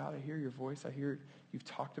hear you out. I hear your voice. I hear you've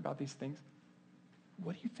talked about these things.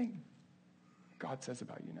 What do you think God says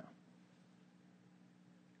about you now?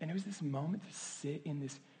 And it was this moment to sit in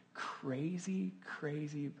this crazy,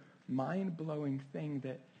 mind-blowing thing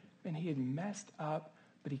that, man, he had messed up,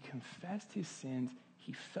 but he confessed his sins.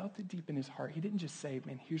 He felt it deep in his heart. He didn't just say,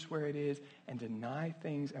 man, here's where it is, and deny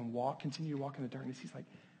things and continue to walk in the darkness. He's like,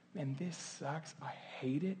 man, this sucks. I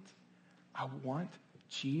hate it. I want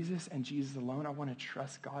Jesus and Jesus alone. I want to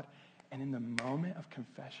trust God. And in the moment of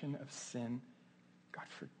confession of sin, God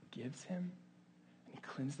forgives him, and he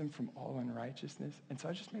cleansed him from all unrighteousness. And so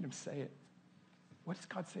I just made him say it. What does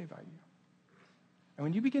God say about you? And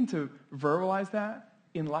when you begin to verbalize that,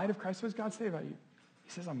 in light of Christ, what does God say about you? He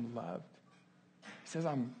says, I'm loved. He says,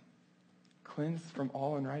 I'm cleansed from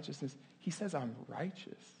all unrighteousness. He says, I'm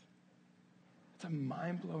righteous. It's a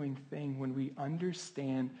mind-blowing thing when we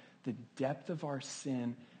understand the depth of our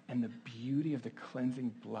sin and the beauty of the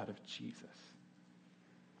cleansing blood of Jesus.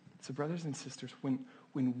 So brothers and sisters,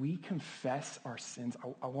 when we confess our sins,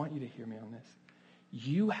 I want you to hear me on this.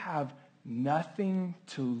 You have nothing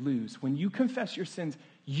to lose. When you confess your sins,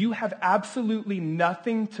 you have absolutely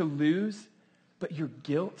nothing to lose but your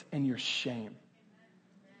guilt and your shame.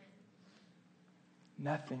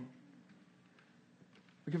 Nothing.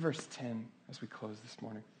 Look at verse 10 as we close this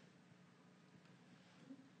morning.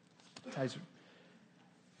 Guys,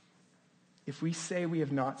 if we say we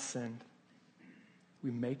have not sinned, we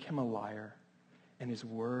make him a liar, and his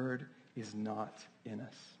word is not in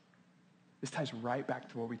us. This ties right back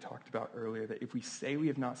to what we talked about earlier, that if we say we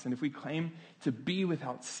have not sinned, if we claim to be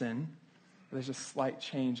without sin, there's a slight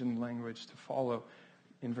change in language to follow.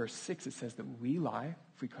 In verse 6, it says that we lie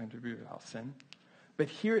if we claim to be without sin. But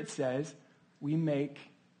here it says we make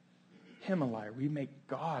him a liar. We make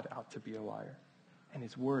God out to be a liar, and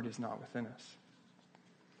his word is not within us.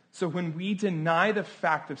 So when we deny the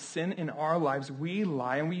fact of sin in our lives, we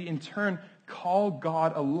lie, and we in turn call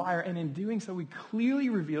God a liar. And in doing so, we clearly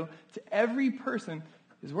reveal to every person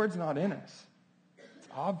his word's not in us. It's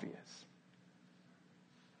obvious.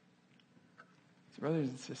 So brothers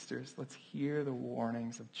and sisters, let's hear the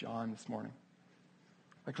warnings of John this morning.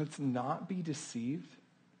 Let's not be deceived.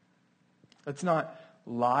 Let's not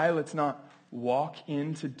lie. Let's not walk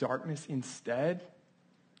into darkness instead.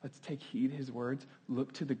 Let's take heed his words,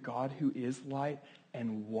 look to the God who is light,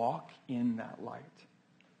 and walk in that light.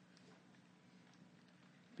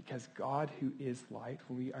 Because God who is light,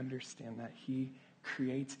 when we understand that, he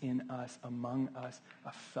creates in us, among us,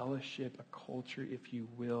 a fellowship, a culture, if you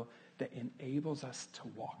will, that enables us to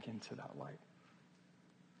walk into that light.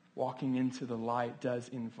 Walking into the light does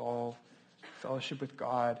involve fellowship with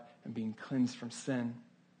God and being cleansed from sin.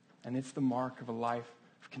 And it's the mark of a life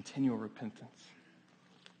of continual repentance,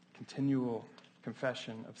 continual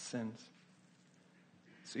confession of sins.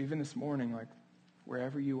 So even this morning, like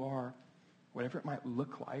wherever you are, whatever it might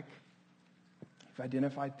look like, if you've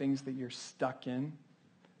identified things that you're stuck in,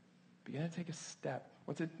 begin to take a step.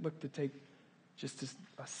 What's it look to take just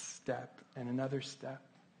a step and another step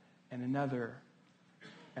and another?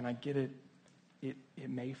 And I get it. It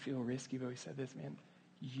may feel risky, but we said this, man,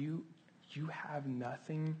 you have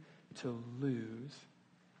nothing to lose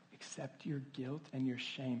except your guilt and your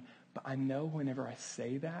shame. But I know whenever I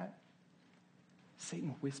say that,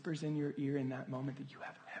 Satan whispers in your ear in that moment that you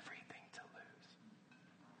have everything to lose.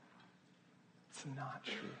 It's not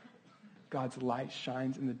true. God's light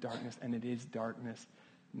shines in the darkness, and it is darkness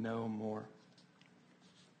no more.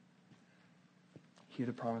 Hear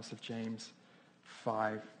the promise of James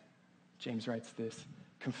 5. James writes this: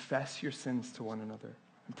 confess your sins to one another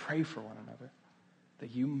and pray for one another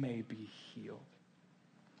that you may be healed.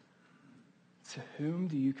 To whom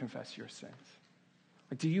do you confess your sins?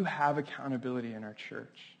 Like, do you have accountability in our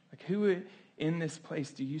church? Like, who in this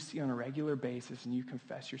place do you see on a regular basis and you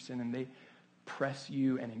confess your sin and they press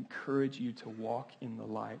you and encourage you to walk in the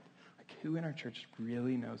light? Like, who in our church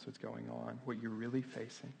really knows what's going on, what you're really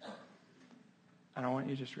facing? And I want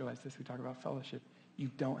you to just realize this. We talk about fellowship. You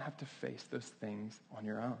don't have to face those things on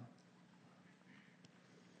your own.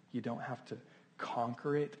 You don't have to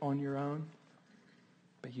conquer it on your own,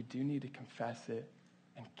 but you do need to confess it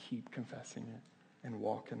and keep confessing it and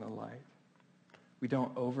walk in the light. We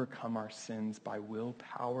don't overcome our sins by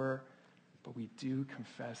willpower, but we do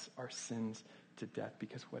confess our sins to death,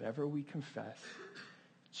 because whatever we confess,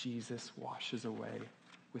 Jesus washes away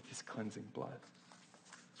with his cleansing blood.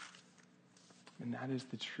 And that is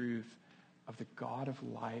the truth of the God of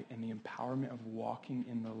light and the empowerment of walking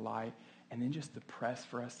in the light. And then just the press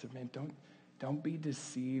for us to, man, don't be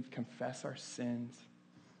deceived. Confess our sins.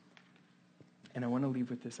 And I want to leave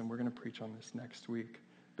with this, and we're going to preach on this next week.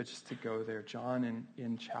 But just to go there, John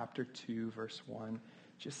in chapter 2, verse 1,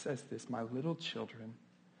 just says this: my little children,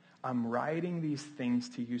 I'm writing these things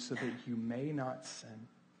to you so that you may not sin.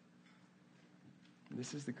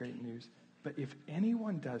 This is the great news. But if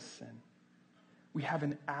anyone does sin, we have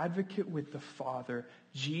an advocate with the Father,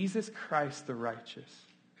 Jesus Christ the righteous.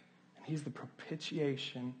 And he's the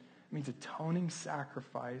propitiation. It means atoning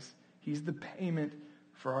sacrifice. He's the payment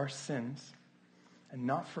for our sins. And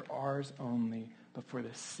not for ours only, but for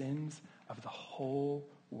the sins of the whole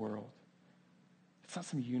world. It's not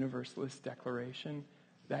some universalist declaration.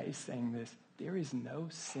 That is saying this: there is no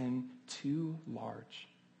sin too large.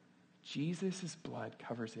 Jesus' blood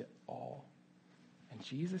covers it all. And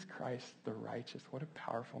Jesus Christ, the righteous, what a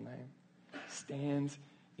powerful name, stands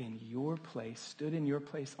in your place, stood in your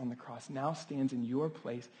place on the cross, now stands in your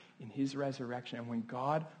place in his resurrection. And when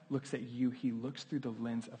God looks at you, he looks through the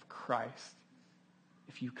lens of Christ.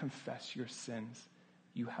 If you confess your sins,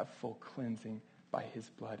 you have full cleansing by his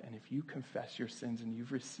blood. And if you confess your sins and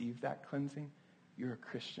you've received that cleansing, you're a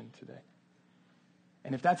Christian today.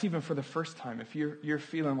 And if that's even for the first time, if you're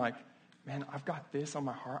feeling like, man, I've got this on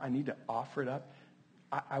my heart, I need to offer it up,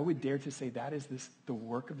 I would dare to say that is the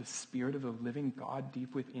work of the Spirit of the living God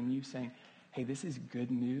deep within you saying, hey, this is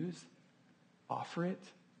good news. Offer it.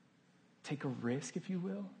 Take a risk, if you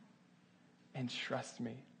will. And trust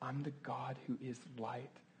me, I'm the God who is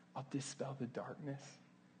light. I'll dispel the darkness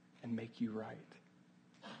and make you right.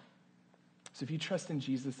 So if you trust in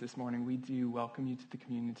Jesus this morning, we do welcome you to the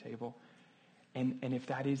communion table. And if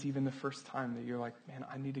that is even the first time that you're like, man,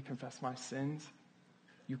 I need to confess my sins,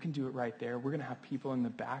 you can do it right there. We're going to have people in the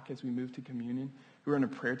back as we move to communion who are on a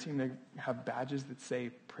prayer team. They have badges that say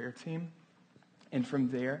prayer team. And from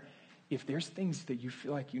there, if there's things that you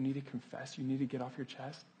feel like you need to confess, you need to get off your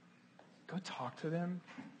chest, go talk to them.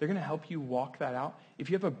 They're going to help you walk that out. If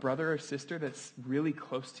you have a brother or sister that's really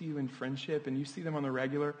close to you in friendship and you see them on the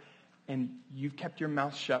regular and you've kept your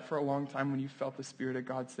mouth shut for a long time when you felt the Spirit of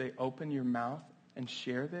God say, open your mouth and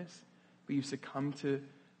share this, but you succumb to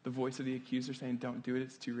the voice of the accuser saying, don't do it,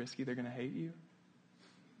 it's too risky, they're going to hate you.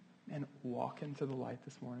 And walk into the light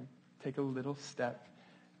this morning. Take a little step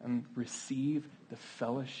and receive the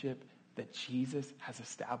fellowship that Jesus has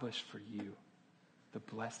established for you. The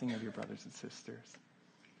blessing of your brothers and sisters.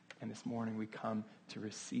 And this morning we come to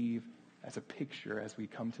receive as a picture, as we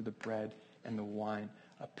come to the bread and the wine,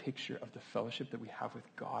 a picture of the fellowship that we have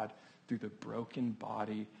with God through the broken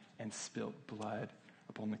body and spilt blood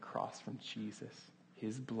upon the cross from Jesus.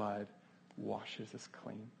 His blood washes us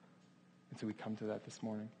clean. And so we come to that this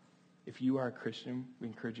morning. If you are a Christian, we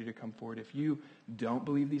encourage you to come forward. If you don't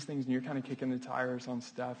believe these things and you're kind of kicking the tires on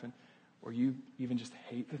stuff, or you even just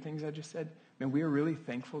hate the things I just said, man, we are really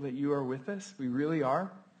thankful that you are with us. We really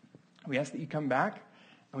are. We ask that you come back,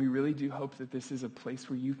 and we really do hope that this is a place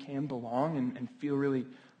where you can belong and feel really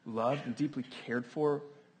loved and deeply cared for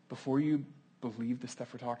before you believe the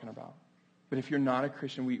stuff we're talking about. But if you're not a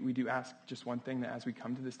Christian, we do ask just one thing, that as we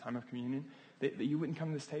come to this time of communion, that you wouldn't come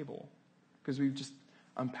to this table, because we've just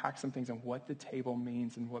unpacked some things on what the table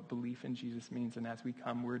means and what belief in Jesus means. And as we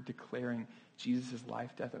come, we're declaring Jesus'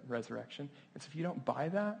 life, death, and resurrection. And so if you don't buy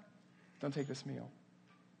that, don't take this meal.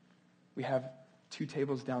 We have 2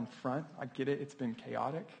 tables down front. I get it. It's been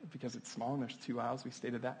chaotic because it's small and there's 2 aisles. We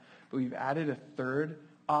stated that. But we've added a third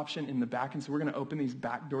option in the back. And so we're going to open these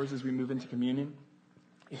back doors as we move into communion.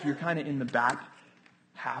 If you're kind of in the back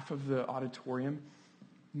half of the auditorium,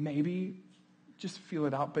 maybe just feel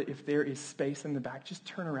it out. But if there is space in the back, just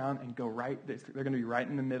turn around and go right. They're going to be right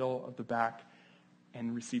in the middle of the back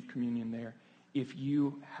and receive communion there. If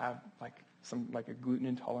you have like a gluten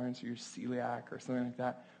intolerance, or you're celiac or something like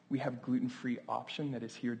that, we have gluten-free option that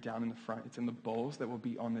is here down in the front. It's in the bowls that will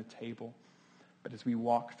be on the table. But as we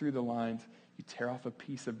walk through the lines, you tear off a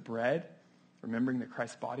piece of bread, remembering that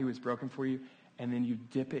Christ's body was broken for you, and then you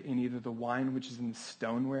dip it in either the wine, which is in the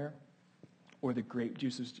stoneware, or the grape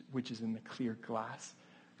juices, which is in the clear glass,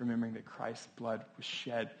 remembering that Christ's blood was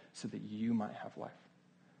shed so that you might have life.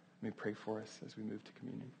 Let me pray for us as we move to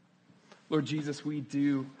communion. Lord Jesus, we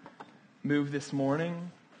do move this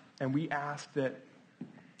morning, and we ask that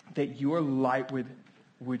your light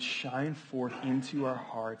would shine forth into our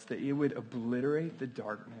hearts, that it would obliterate the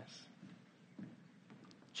darkness.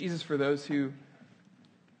 Jesus, for those who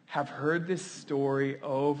have heard this story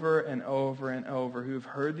over and over and over, who have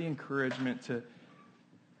heard the encouragement to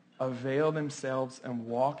avail themselves and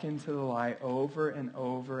walk into the light over and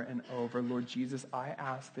over and over, Lord Jesus, I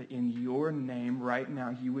ask that in your name right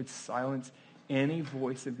now you would silence any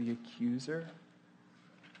voice of the accuser.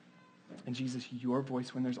 And Jesus, your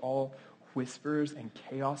voice, when there's all whispers and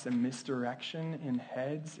chaos and misdirection in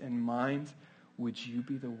heads and minds, would you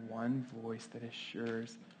be the one voice that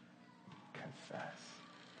assures, confess,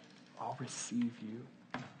 I'll receive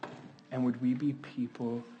you. And would we be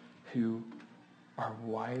people who are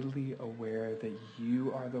widely aware that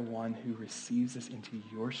you are the one who receives us into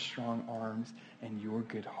your strong arms and your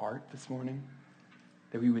good heart this morning?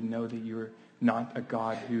 That we would know that you're not a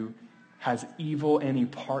God who has evil any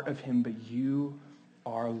part of him, but you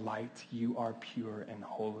are light, you are pure and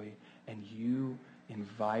holy, and you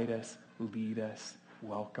invite us, lead us,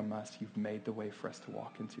 welcome us. You've made the way for us to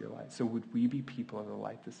walk into your light. So would we be people of the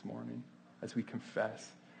light this morning as we confess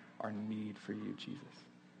our need for you, Jesus?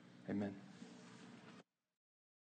 Amen.